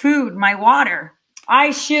 my food, my water.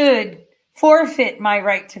 I should forfeit my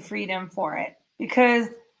right to freedom for it because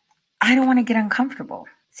I don't want to get uncomfortable.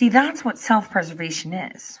 See, that's what self-preservation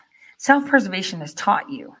is. Self-preservation has taught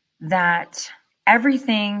you that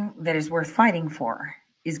everything that is worth fighting for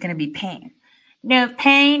is going to be pain. No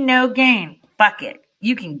pain, no gain. Fuck it.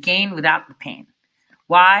 You can gain without the pain.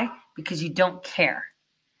 Why? Because you don't care.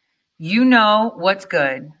 You know what's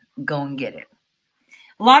good. Go and get it.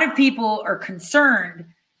 A lot of people are concerned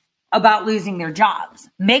about losing their jobs.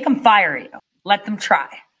 Make them fire you. Let them try.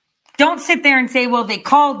 Don't sit there and say, well, they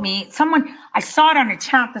called me. I saw it on a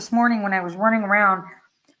chat this morning when I was running around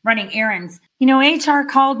running errands. HR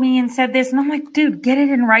called me and said this. And I'm like, dude, get it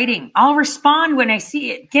in writing. I'll respond when I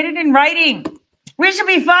see it. Get it in writing. We should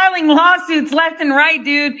be filing lawsuits left and right,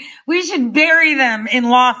 dude. We should bury them in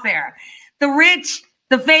lawfare. The rich,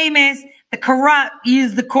 the famous, the corrupt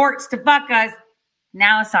use the courts to fuck us.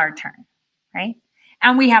 Now it's our turn, right?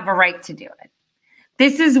 And we have a right to do it.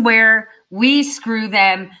 This is where we screw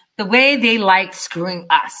them the way they like screwing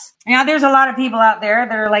us. Now, there's a lot of people out there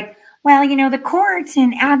that are like, well, the courts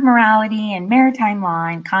and admiralty and maritime law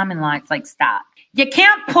and common law, it's like, stop. You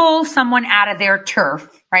can't pull someone out of their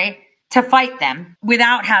turf, right, to fight them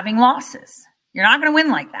without having losses. You're not going to win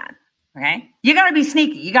like that, okay? You got to be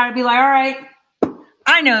sneaky. You got to be like, all right,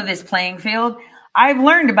 I know this playing field. I've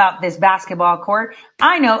learned about this basketball court.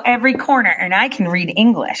 I know every corner, and I can read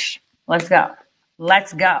English. Let's go.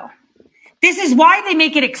 Let's go. This is why they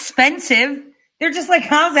make it expensive. They're just like,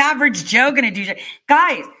 how's average Joe going to do?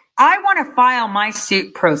 Guys, I want to file my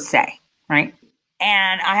suit pro se, right?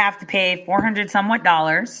 And I have to pay $400 somewhat.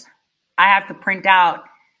 I have to print out,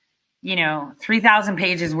 3,000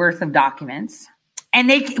 pages worth of documents. And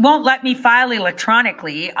they won't let me file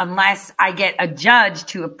electronically unless I get a judge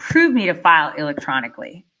to approve me to file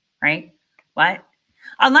electronically, right? What?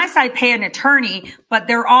 Unless I pay an attorney, but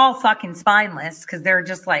they're all fucking spineless because they're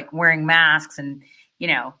just like wearing masks and,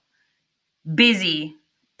 busy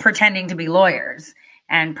pretending to be lawyers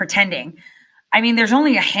and pretending. I mean, there's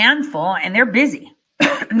only a handful and they're busy.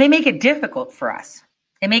 They make it difficult for us.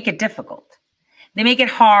 They make it difficult. They make it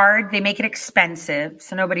hard. They make it expensive.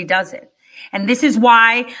 So nobody does it. And this is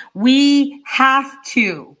why we have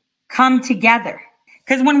to come together.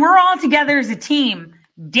 Because when we're all together as a team,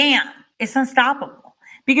 damn, it's unstoppable.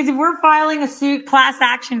 Because if we're filing a suit, class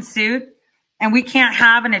action suit, and we can't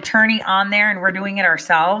have an attorney on there and we're doing it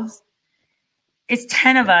ourselves, it's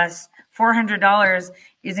 10 of us, $400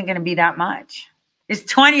 isn't going to be that much. It's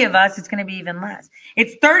 20 of us, it's going to be even less.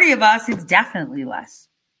 It's 30 of us, it's definitely less.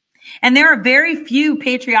 And there are very few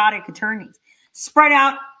patriotic attorneys spread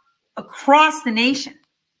out across the nation.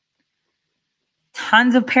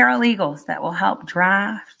 Tons of paralegals that will help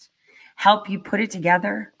draft, help you put it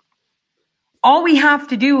together. All we have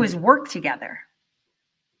to do is work together.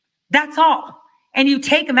 That's all. And you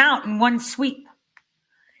take them out in one sweep.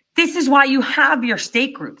 This is why you have your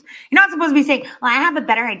state groups. You're not supposed to be saying, well, I have a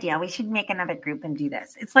better idea. We should make another group and do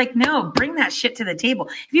this. It's like, no, bring that shit to the table.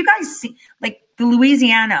 If you guys see, like the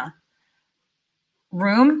Louisiana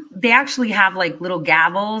room, they actually have like little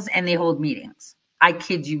gavels and they hold meetings. I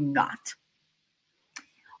kid you not.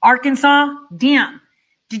 Arkansas, damn.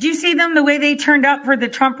 Did you see them the way they turned up for the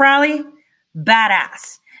Trump rally?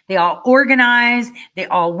 Badass. They all organized. They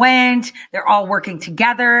all went. They're all working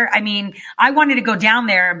together. I mean, I wanted to go down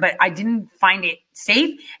there, but I didn't find it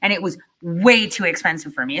safe. And it was way too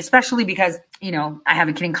expensive for me, especially because, you know, I have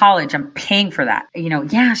a kid in college. I'm paying for that. You know,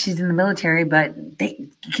 yeah, she's in the military, but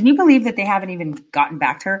can you believe that they haven't even gotten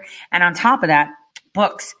back to her? And on top of that,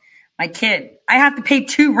 books. My kid, I have to pay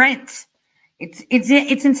 2 rents. It's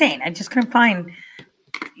insane. I just couldn't find,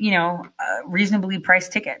 you know, a reasonably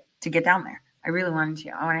priced ticket to get down there. I really wanted to.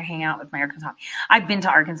 I want to hang out with my Arkansas. I've been to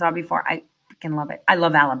Arkansas before. I freaking love it. I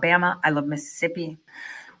love Alabama. I love Mississippi.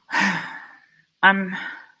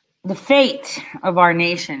 The fate of our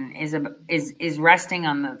nation is resting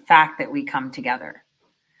on the fact that we come together.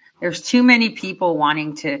 There's too many people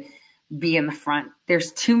wanting to be in the front.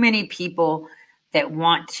 There's too many people that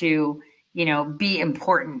want to, you know, be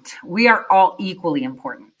important. We are all equally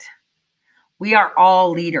important. We are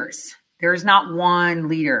all leaders. There is not one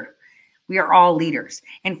leader. We are all leaders.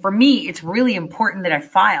 And for me, it's really important that I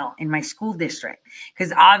file in my school district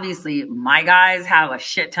because obviously my guys have a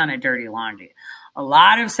shit ton of dirty laundry, a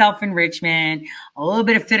lot of self-enrichment, a little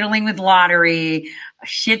bit of fiddling with lottery, a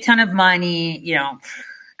shit ton of money. You know,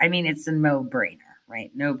 I mean, it's a no-brainer, right?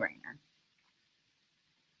 No-brainer.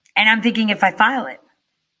 And I'm thinking if I file it,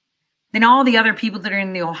 then all the other people that are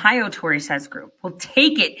in the Ohio Tory Says group will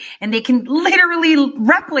take it and they can literally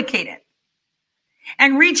replicate it.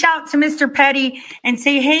 And reach out to Mr. Petty and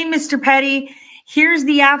say, hey, Mr. Petty, here's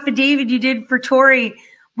the affidavit you did for Tory.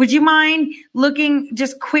 Would you mind looking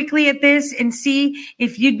just quickly at this and see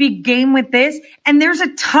if you'd be game with this? And there's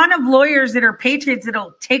a ton of lawyers that are patriots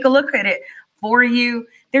that'll take a look at it for you.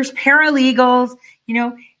 There's paralegals, you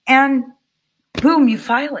know, and boom, you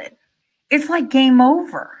file it. It's like game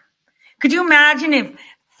over. Could you imagine if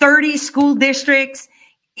 30 school districts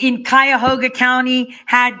in Cuyahoga County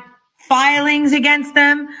had filings against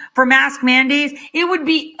them for mask mandates? It would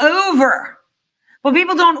be over. But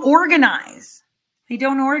people don't organize. They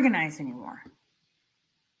don't organize anymore.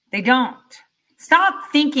 They don't.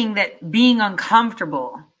 Stop thinking that being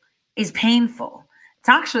uncomfortable is painful. It's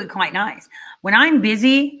actually quite nice. When I'm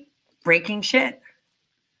busy breaking shit,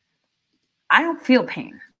 I don't feel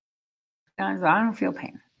pain. I don't feel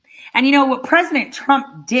pain. And you know what President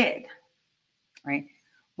Trump did, right?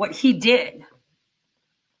 What he did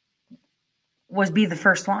was be the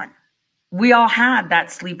first one. We all had that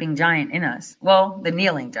sleeping giant in us. Well, the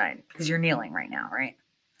kneeling giant, because you're kneeling right now, right?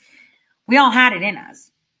 We all had it in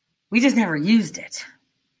us. We just never used it.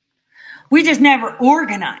 We just never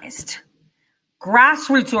organized.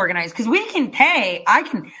 Grassroots organized. Because we can pay, I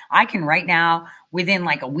can right now, within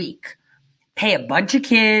like a week, pay a bunch of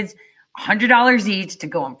kids $100 each to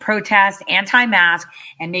go and protest anti-mask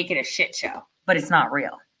and make it a shit show. But it's not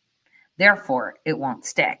real. Therefore, it won't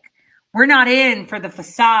stick. We're not in for the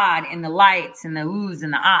facade and the lights and the oohs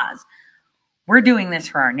and the ahs. We're doing this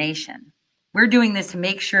for our nation. We're doing this to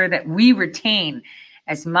make sure that we retain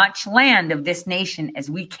as much land of this nation as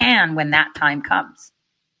we can when that time comes.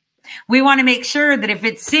 We want to make sure that if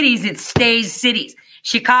it's cities, it stays cities.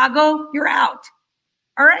 Chicago, you're out.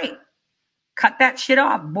 All right. Cut that shit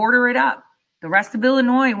off. Border it up. The rest of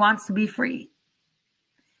Illinois wants to be free.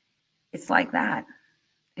 It's like that.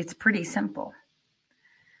 It's pretty simple.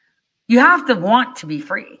 You have to want to be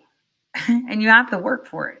free. And you have to work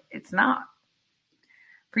for it. It's not.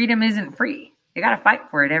 Freedom isn't free. You got to fight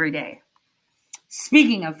for it every day.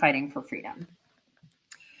 Speaking of fighting for freedom,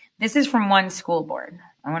 this is from one school board.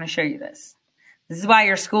 I want to show you this. This is why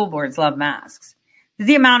your school boards love masks. This is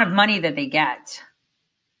the amount of money that they get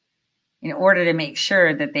in order to make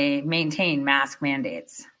sure that they maintain mask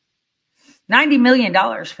mandates. $90 million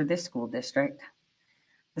for this school district.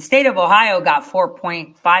 The state of Ohio got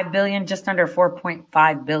 $4.5 billion, just under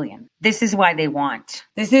 $4.5 billion. This is why they want.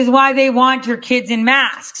 This is why they want your kids in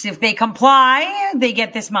masks. If they comply, they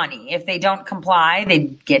get this money. If they don't comply, they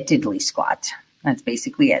get diddly squat. That's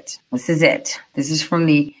basically it. This is it. This is from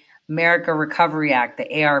the America Recovery Act,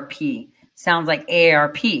 the ARP. Sounds like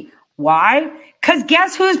AARP. Why? Because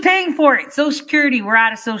guess who's paying for it? Social Security. We're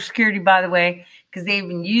out of Social Security, by the way, because they've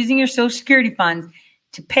been using your Social Security funds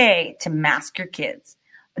to pay to mask your kids.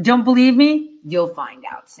 Don't believe me? You'll find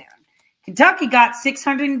out soon. Kentucky got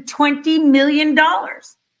 $620 million.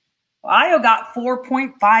 Ohio got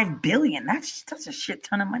 $4.5 billion. That's a shit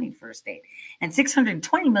ton of money for a state. And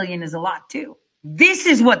 $620 million is a lot too. This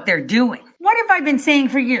is what they're doing. What have I been saying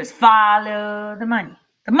for years? Follow the money.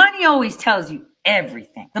 The money always tells you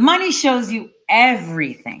everything. The money shows you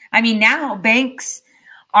everything. I mean, now banks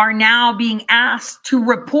are now being asked to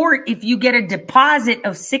report if you get a deposit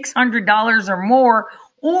of $600 or more,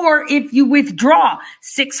 or if you withdraw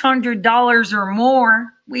 $600 or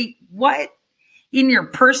more. Wait, what? In your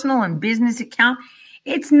personal and business account?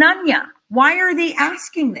 It's Nunya. Why are they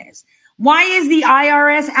asking this? Why is the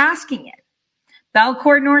IRS asking it?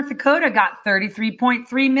 Belcourt, North Dakota got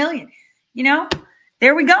 $33.3 million. You know,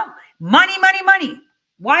 there we go. Money, money, money.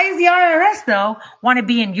 Why does the IRS, though, want to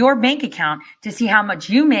be in your bank account to see how much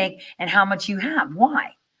you make and how much you have?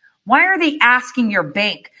 Why? Why are they asking your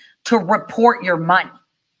bank to report your money?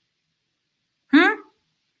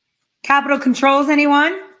 Capital Controls,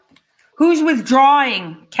 anyone? Who's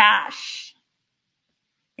withdrawing cash?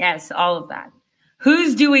 Yes, all of that.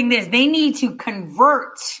 Who's doing this? They need to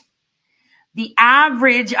convert the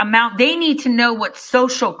average amount. They need to know what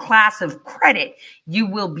social class of credit you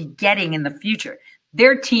will be getting in the future.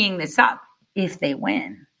 They're teeing this up if they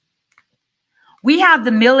win. We have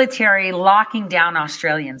the military locking down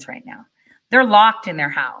Australians right now. They're locked in their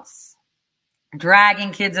house,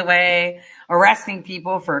 dragging kids away, arresting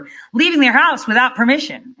people for leaving their house without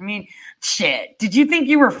permission. I mean, shit. Did you think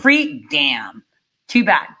you were free? Damn. Too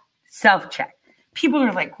bad. Self-check. People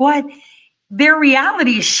are like, what? Their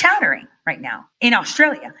reality is shattering right now in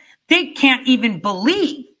Australia. They can't even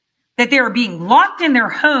believe that they are being locked in their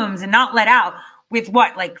homes and not let out with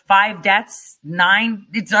what, like 5 deaths, 9?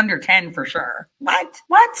 It's under 10 for sure.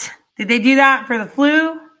 What? Did they do that for the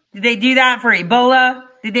flu? Did they do that for Ebola?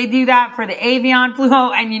 Did they do that for the avian flu?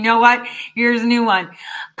 Oh, and you know what? Here's a new one.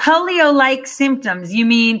 Polio-like symptoms. You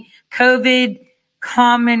mean COVID,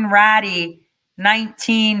 Comirnaty-19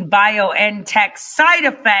 BioNTech side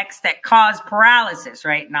effects that cause paralysis,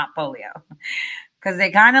 right? Not polio. Because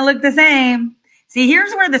they kind of look the same. See,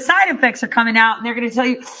 here's where the side effects are coming out, and they're going to tell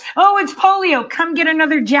you, oh, it's polio. Come get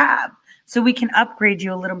another jab. So we can upgrade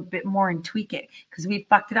you a little bit more and tweak it because we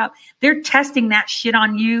fucked it up. They're testing that shit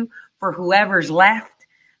on you for whoever's left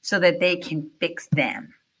so that they can fix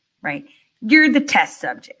them, right? You're the test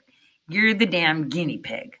subject. You're the damn guinea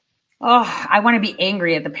pig. Oh, I want to be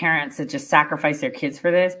angry at the parents that just sacrifice their kids for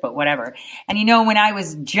this, but whatever. And you know, when I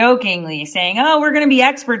was jokingly saying, oh, we're going to be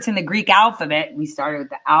experts in the Greek alphabet, we started with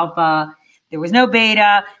the alpha. There was no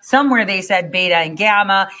beta. Somewhere they said beta and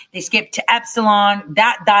gamma. They skipped to epsilon.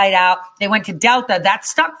 That died out. They went to delta. That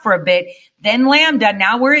stuck for a bit. Then lambda.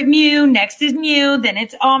 Now we're at mu. Next is mu. Then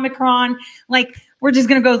it's omicron. Like, we're just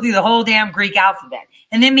going to go through the whole damn Greek alphabet.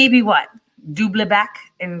 And then maybe what? Double back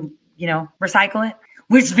and, recycle it?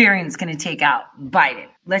 Which variant's going to take out Biden?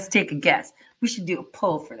 Let's take a guess. We should do a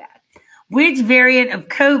poll for that. Which variant of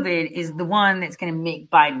COVID is the one that's going to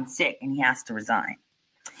make Biden sick and he has to resign?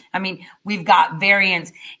 I mean, we've got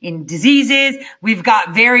variants in diseases. We've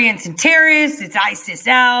got variants in terrorists. It's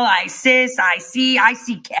ISIS-L, ISIS, IC,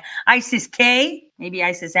 ICK, ISIS-K, maybe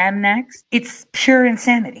ISIS-M next. It's pure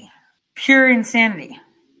insanity. Pure insanity.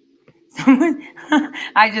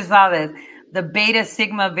 I just saw this. The Beta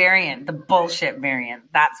Sigma variant, the bullshit variant.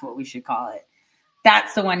 That's what we should call it.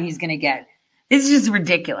 That's the one he's going to get. This is just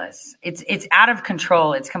ridiculous. It's out of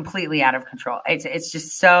control. It's completely out of control. It's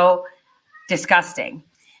just so disgusting.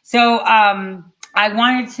 So I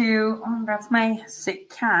wanted to, that's my sick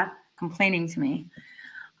cat complaining to me.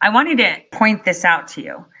 I wanted to point this out to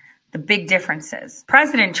you, the big differences.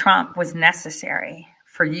 President Trump was necessary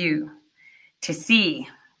for you to see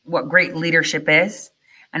what great leadership is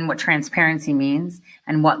and what transparency means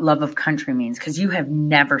and what love of country means, because you have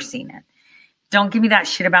never seen it. Don't give me that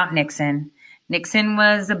shit about Nixon. Nixon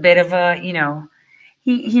was a bit of a,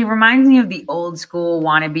 He reminds me of the old school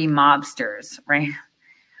wannabe mobsters, right?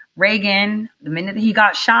 Reagan, the minute he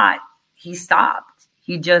got shot, he stopped.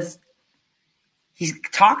 He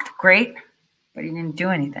talked great, but he didn't do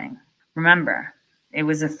anything. Remember, it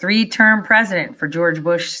was a 3-term president for George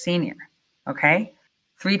Bush Sr., okay?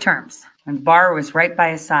 3 terms. And Barr was right by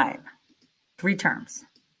his side. 3 terms.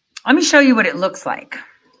 Let me show you what it looks like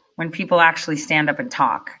when people actually stand up and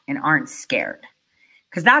talk and aren't scared.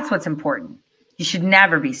 Because that's what's important. You should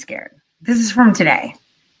never be scared. This is from today.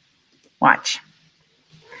 Watch.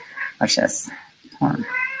 Watch this. Hold on.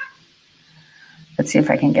 Let's see if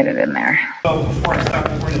I can get it in there. So before I start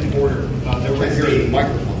recording the order, there was a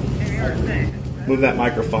microphone. Move that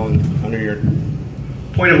microphone under your...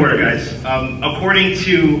 Point of order, guys. According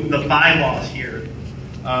to the bylaws here,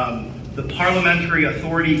 the parliamentary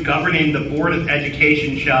authority governing the Board of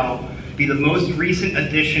Education shall be the most recent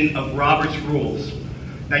edition of Robert's Rules.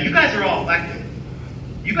 Now, you guys are all elected.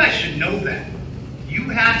 You guys should know that. You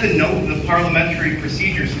have to know the parliamentary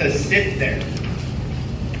procedures to sit there.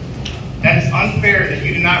 That is unfair that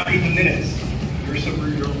you do not read the minutes.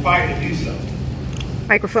 You're required to do so.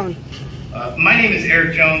 Microphone. My name is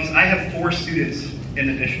Eric Jones. I have 4 students in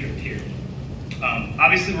the district here.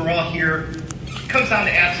 Obviously, we're all here. It comes down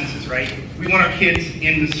to absences, right? We want our kids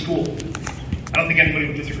in the school. I don't think anybody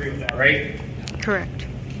would disagree with that, right? Correct.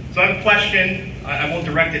 So I have a question. I won't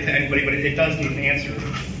direct it to anybody, but it does need an answer.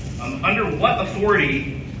 Under what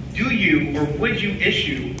authority do you or would you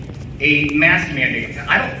issue a mask mandate?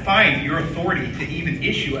 I don't find your authority to even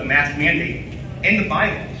issue a mask mandate in the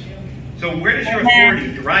bylaws. So where does your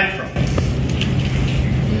authority derive from?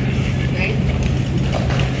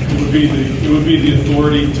 It would be the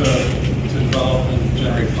authority to develop and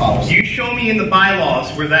generate policy. You show me in the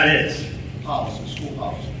bylaws where that is. Policy, school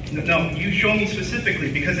policy. No, you show me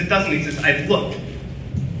specifically because it doesn't exist. I've looked.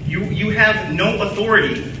 You have no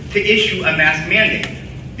authority to issue a mask mandate.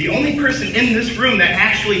 The only person in this room that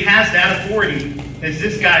actually has that authority is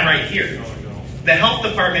this guy right here. The health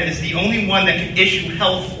department is the only one that can issue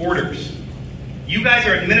health orders. You guys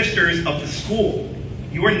are administrators of the school.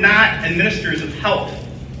 You are not administrators of health.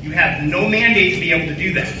 You have no mandate to be able to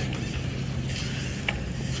do that.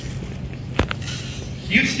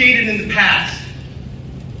 You've stated in the past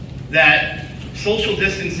that social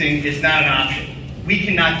distancing is not an option. We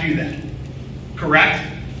cannot do that. Correct?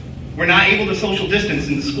 We're not able to social distance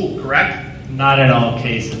in the school, correct? Not in all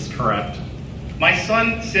cases, correct. My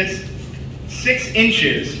son sits 6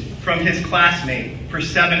 inches from his classmate for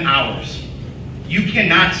 7 hours. You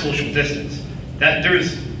cannot social distance.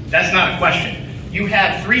 That's not a question. You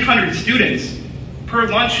have 300 students per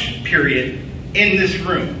lunch period in this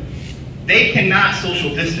room. They cannot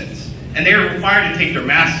social distance, and they are required to take their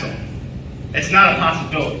masks off. It's not a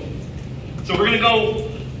possibility. So we're going to go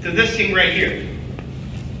to this thing right here.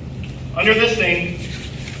 Under this thing,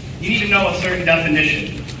 you need to know a certain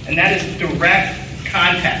definition, and that is direct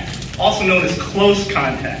contact, also known as close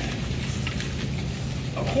contact.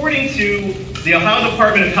 According to the Ohio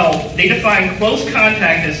Department of Health, they define close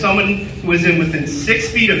contact as someone who is within 6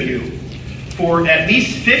 feet of you for at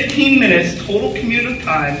least 15 minutes total commute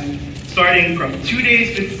time, starting from 2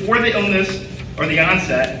 days before the illness or the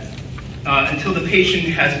onset until the patient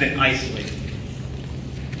has been isolated.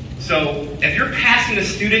 So if you're passing a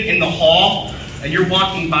student in the hall and you're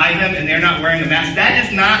walking by them and they're not wearing a mask, that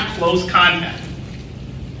is not close contact.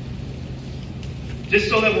 Just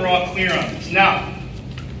so that we're all clear on this. Now,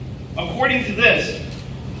 according to this,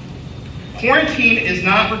 quarantine is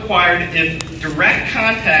not required if direct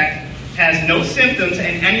contact has no symptoms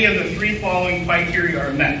and any of the 3 following criteria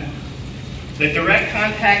are met. The direct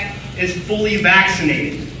contact is fully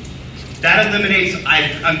vaccinated. That eliminates,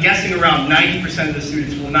 I'm guessing around 90% of the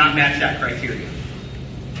students will not match that criteria.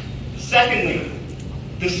 Secondly,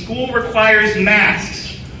 the school requires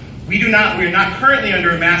masks. We're not currently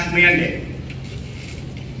under a mask mandate.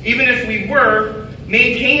 Even if we were,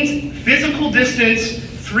 maintains physical distance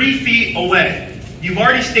 3 feet away. You've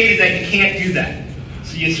already stated that you can't do that.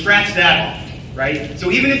 So you scratch that off, right?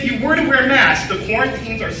 So even if you were to wear masks, the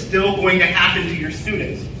quarantines are still going to happen to your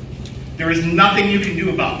students. There is nothing you can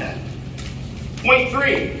do about that. Point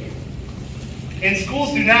 3, in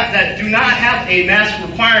schools that do not have a mask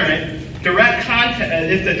requirement,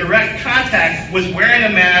 if the direct contact was wearing a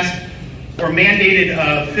mask or mandated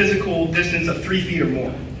a physical distance of 3 feet or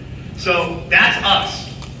more. So that's us.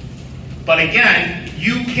 But again,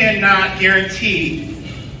 you cannot guarantee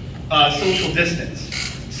social distance.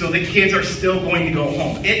 So the kids are still going to go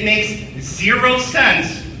home. It makes 0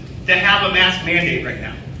 sense to have a mask mandate right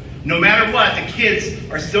now. No matter what, the kids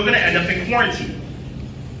are still going to end up in quarantine.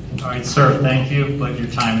 All right, sir, thank you, but your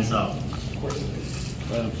time is up. Of course it is.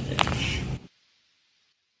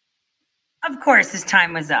 Of course, his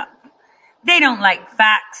time was up. They don't like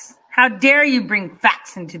facts. How dare you bring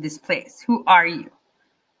facts into this place? Who are you?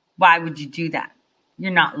 Why would you do that?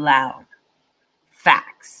 You're not loud.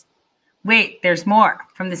 Facts. Wait, there's more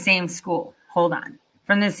from the same school. Hold on.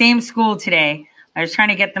 From the same school today. I was trying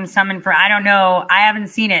to get them summoned for, I don't know. I haven't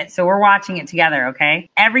seen it, so we're watching it together, okay?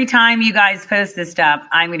 Every time you guys post this stuff,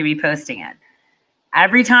 I'm going to be posting it.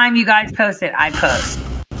 Every time you guys post it, I post.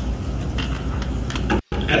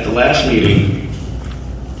 At the last meeting,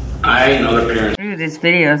 I and other parents Ooh, this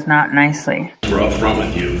video is not nicely. were upfront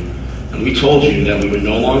with you, and we told you that we would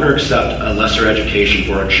no longer accept a lesser education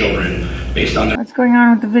for our children based on their What's going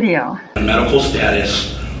on with the video? medical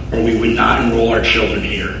status, or we would not enroll our children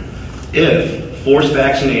here. If forced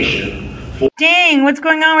vaccination, Dang, what's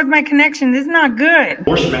going on with my connection? This is not good.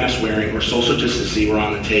 forced mask wearing, or social distancing were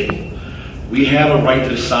on the table, we have a right to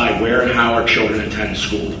decide where and how our children attend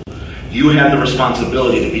school. You had the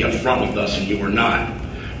responsibility to be upfront with us, and you were not.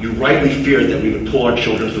 You rightly feared that we would pull our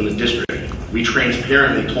children from the district. We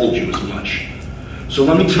transparently told you as much. So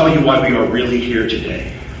let me tell you why we are really here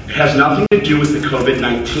today. It has nothing to do with the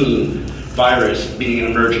COVID-19 virus being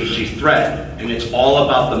an emergency threat, and it's all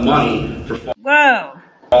about the money for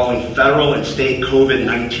following federal and state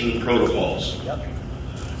COVID-19 protocols.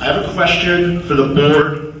 I have a question for the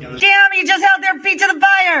board and the Damn, you just held their feet to the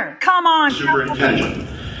fire. Come on. superintendent.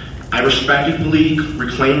 I respectfully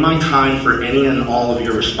reclaim my time for any and all of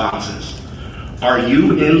your responses. Are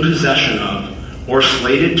you in possession of or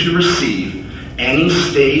slated to receive any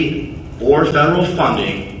state or federal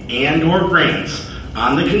funding and or grants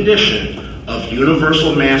on the condition of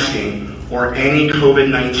universal masking or any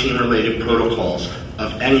COVID-19 related protocols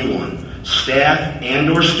of anyone, staff and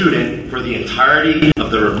or student for the entirety of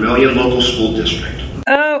the Vermillion Local School District?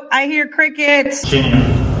 Oh, I hear crickets.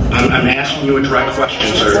 I'm asking you a direct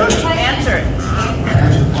question, sir. Answer it.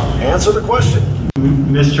 Answer the question.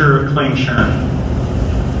 Mr. Klingshern.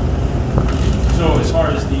 So as far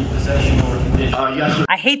as the possession or condition. Yes or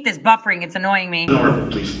I hate this buffering. It's annoying me. no,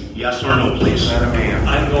 please. Yes or no, please.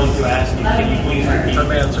 I'm going to ask you, can you please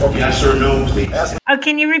repeat? Yes or no, please. Oh,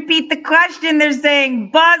 can you repeat the question? They're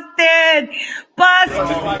saying busted. Busted.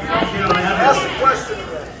 Ask the question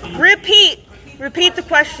again. Repeat the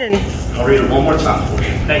question. I'll read it one more time for you.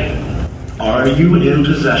 Thank you. Are you in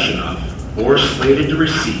possession of or slated to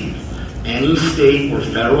receive any state or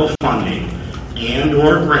federal funding and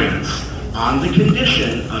or grants on the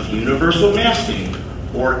condition of universal masking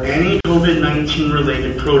or any COVID-19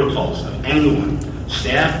 related protocols of anyone,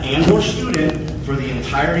 staff and or student for the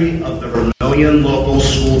entirety of the Vermillion Local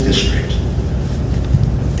School District?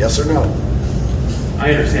 Yes or no? I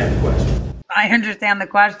understand the question. I understand the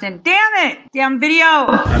question. Damn it. Damn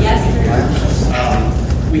video.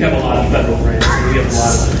 We have a lot of federal grants. We have a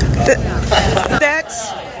lot of.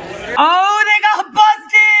 That's. Oh, they got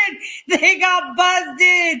busted. They got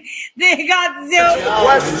busted. They got zero.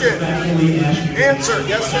 Question. Answer.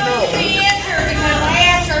 Yes or no? The answer, because I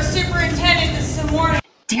asked our superintendent this morning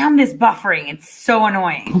Damn this buffering. It's so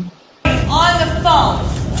annoying. on the phone,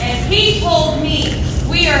 and he told me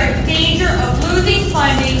we are in danger of losing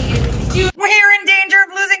funding if we do We're in danger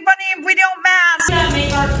of losing funding if we don't mask. not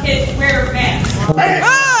make our kids wear masks.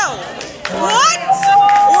 Oh! What?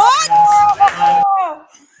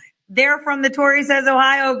 They're from the Tory Says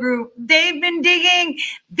Ohio group. They've been digging.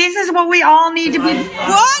 This is what we all need to be.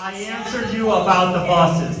 What? I answered you about the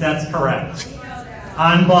buses. That's correct.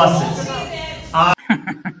 On buses. On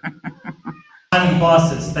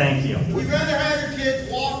buses. Thank you. We'd rather have your kids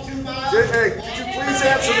walk 2 miles. Hey, could you please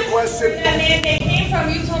answer the question? That mandate came from,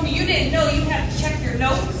 you told me you didn't know you had to check your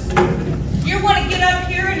notes. You want to get up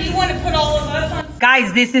here and you want to put all of us on.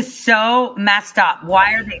 Guys, this is so messed up.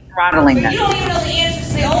 Why are they throttling But them? you don't even know the answers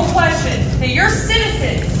to their own questions. To your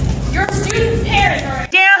citizens, your students' parents are.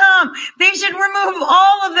 Damn! They should remove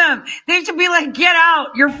all of them. They should be like, get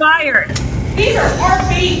out. You're fired. These are our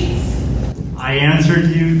babies. I answered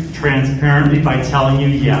you transparently by telling you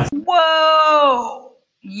yes. Whoa.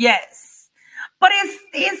 Yes. But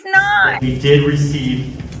it's not. We did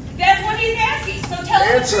receive. That's what he's asking. So tell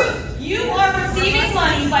us the truth. You are receiving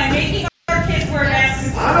money by making our kids wear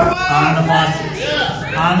masks. On the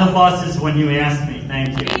buses. On the buses when you asked me.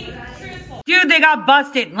 Thank you. Dude, they got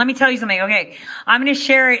busted. Let me tell you something. Okay. I'm going to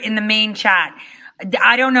share it in the main chat.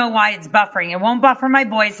 I don't know why it's buffering. It won't buffer my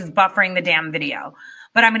voice. It's buffering the damn video.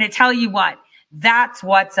 But I'm going to tell you what. That's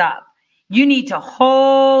what's up. You need to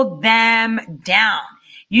hold them down.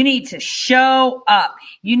 You need to show up.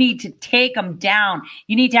 You need to take them down.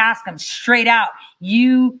 You need to ask them straight out.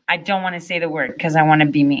 I don't want to say the word because I want to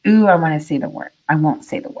be mean. Ooh, I want to say the word. I won't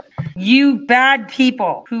say the word. You bad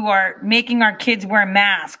people who are making our kids wear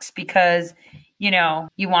masks because,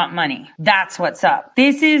 you want money. That's what's up.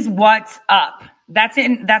 This is what's up. That's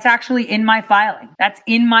actually in my filing. That's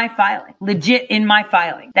in my filing. Legit in my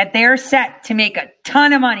filing. That they're set to make a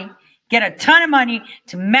ton of money, get a ton of money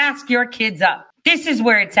to mask your kids up. This is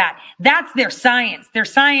where it's at. That's their science. Their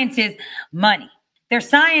science is money. Their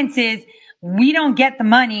science is we don't get the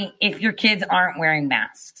money if your kids aren't wearing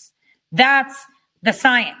masks. That's the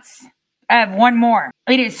science. I have one more.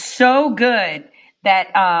 It is so good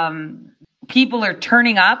that people are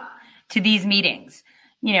turning up to these meetings,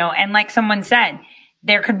 and like someone said,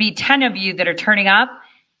 there could be 10 of you that are turning up.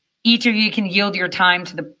 Each of you can yield your time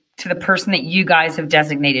to the person that you guys have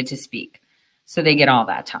designated to speak. So they get all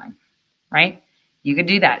that time, right? You could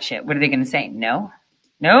do that shit. What are they going to say? No,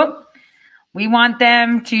 nope. We want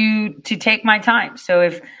them to take my time. So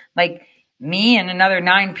if like me and another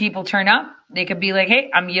 9 people turn up, they could be like,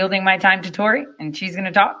 hey, I'm yielding my time to Tori and she's going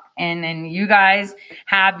to talk. And then you guys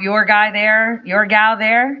have your guy there, your gal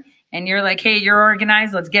there. And you're like, hey, you're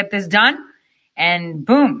organized. Let's get this done. And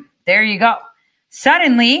boom, there you go.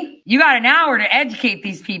 Suddenly you got an hour to educate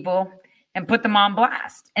these people and put them on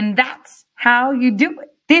blast. And that's how you do it.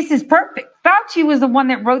 This is perfect. Fauci was the one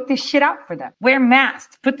that wrote this shit out for them. Wear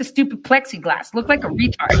masks. Put the stupid plexiglass. Look like a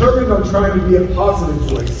retard. I'm trying to be a positive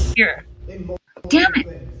voice. Here. Damn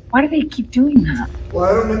it. Why do they keep doing that? Well,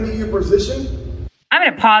 I don't know your position. I'm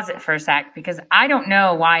going to pause it for a sec because I don't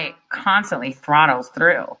know why it constantly throttles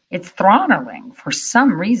through. It's throttling for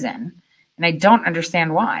some reason, and I don't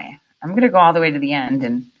understand why. I'm going to go all the way to the end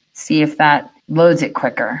and see if that loads it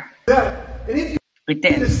quicker. And if you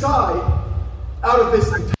decide out of this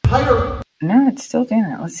entire... No, it's still doing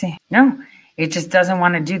it. Let's see. No, it just doesn't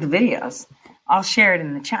want to do the videos. I'll share it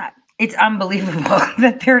in the chat. It's unbelievable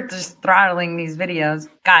that they're just throttling these videos.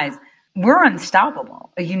 Guys, we're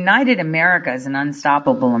unstoppable. A united America is an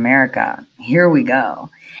unstoppable America. Here we go.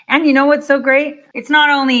 And you know what's so great? It's not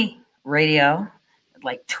only radio,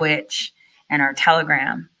 like Twitch and our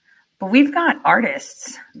Telegram, but we've got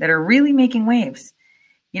artists that are really making waves.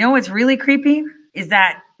 You know what's really creepy? Is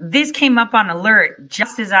that this came up on alert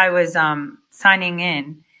just as I was signing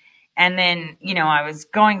in. And then, I was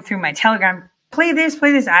going through my Telegram. Play this.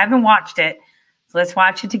 I haven't watched it. So let's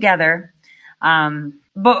watch it together.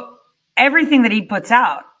 But everything that he puts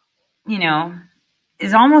out,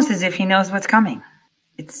 is almost as if he knows what's coming.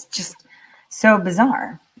 It's just so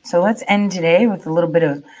bizarre. So let's end today with a little bit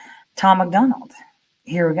of Tom MacDonald.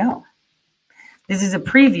 Here we go. This is a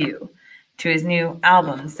preview to his new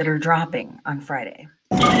albums that are dropping on Friday.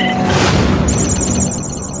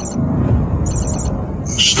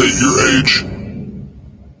 State your age.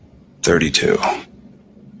 32.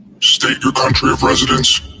 State your country of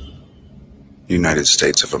residence. United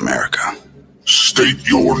States of America. State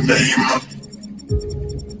your name.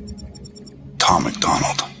 Tom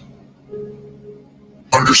MacDonald.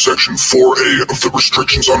 Under Section 4A of the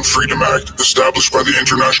Restrictions on Freedom Act, established by the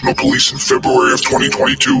International Police in February of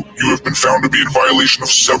 2022, you have been found to be in violation of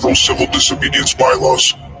several civil disobedience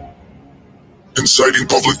bylaws. Inciting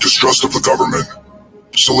public distrust of the government,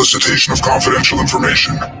 solicitation of confidential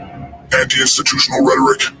information, anti-institutional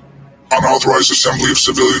rhetoric, unauthorized assembly of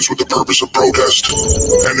civilians with the purpose of protest,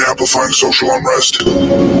 and amplifying social unrest.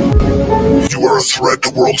 You are a threat to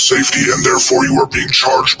world safety, and therefore you are being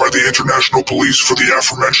charged by the international police for the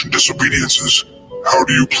aforementioned disobediences. How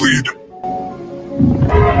do you plead?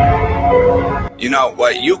 You know,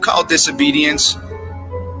 what you call disobedience,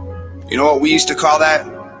 you know what we used to call that?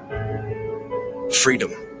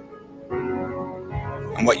 Freedom.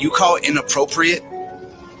 And what you call inappropriate,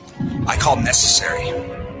 I call necessary.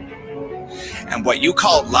 And what you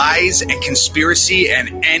call lies and conspiracy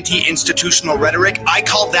and anti-institutional rhetoric, I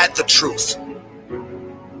call that the truth.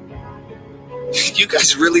 You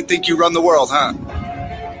guys really think you run the world, huh?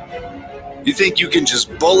 You think you can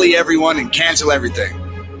just bully everyone and cancel everything?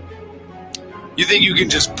 You think you can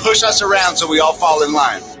just push us around so we all fall in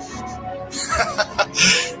line?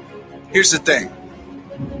 Here's the thing.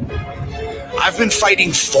 I've been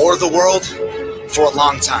fighting for the world for a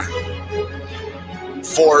long time.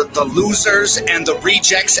 For the losers and the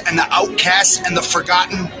rejects and the outcasts and the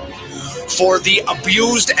forgotten. For the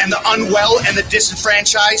abused and the unwell and the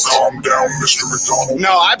disenfranchised. Calm down, Mr. MacDonald.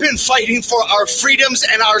 No, I've been fighting for our freedoms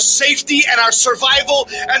and our safety and our survival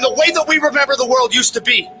and the way that we remember the world used to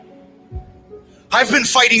be. I've been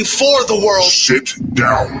fighting for the world. Sit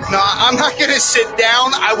down. No, I'm not going to sit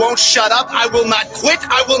down. I won't shut up. I will not quit.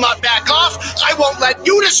 I will not back off. I won't let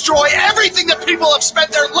you destroy everything that people have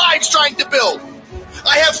spent their lives trying to build.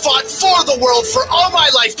 I have fought for the world for all my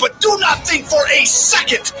life, but do not think for a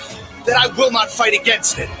second that I will not fight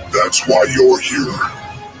against it. That's why you're here.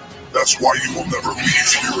 That's why you will never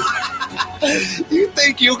leave here. You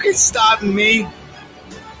think you can stop me?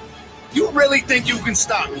 You really think you can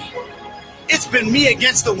stop me? It's been me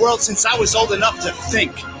against the world since I was old enough to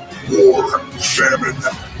think. War, famine,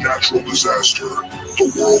 natural disaster.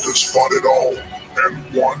 The world has fought it all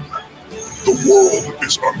and won. The world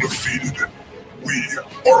is undefeated. We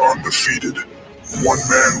are undefeated. One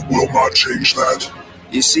man will not change that.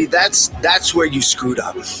 You see, that's where you screwed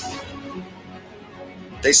up.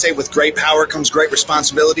 They say with great power comes great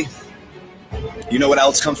responsibility. You know what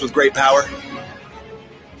else comes with great power?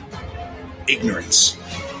 Ignorance.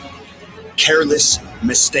 Careless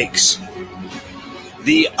mistakes.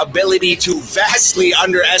 The ability to vastly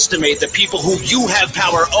underestimate the people who you have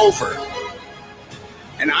power over.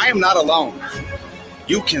 And I am not alone.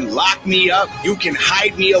 You can lock me up, you can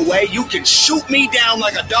hide me away, you can shoot me down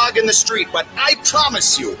like a dog in the street, but I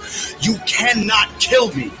promise you, you cannot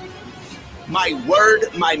kill me. My word,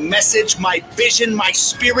 my message, my vision, my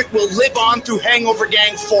spirit will live on through Hangover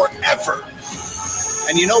Gang forever.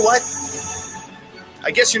 And you know what?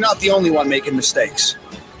 I guess you're not the only one making mistakes.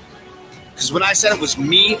 Because when I said it was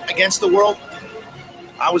me against the world,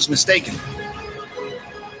 I was mistaken.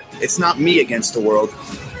 It's not me against the world.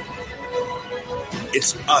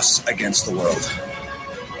 It's us against the world.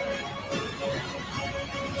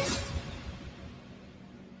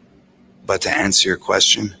 But to answer your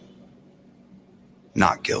question,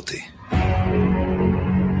 not guilty.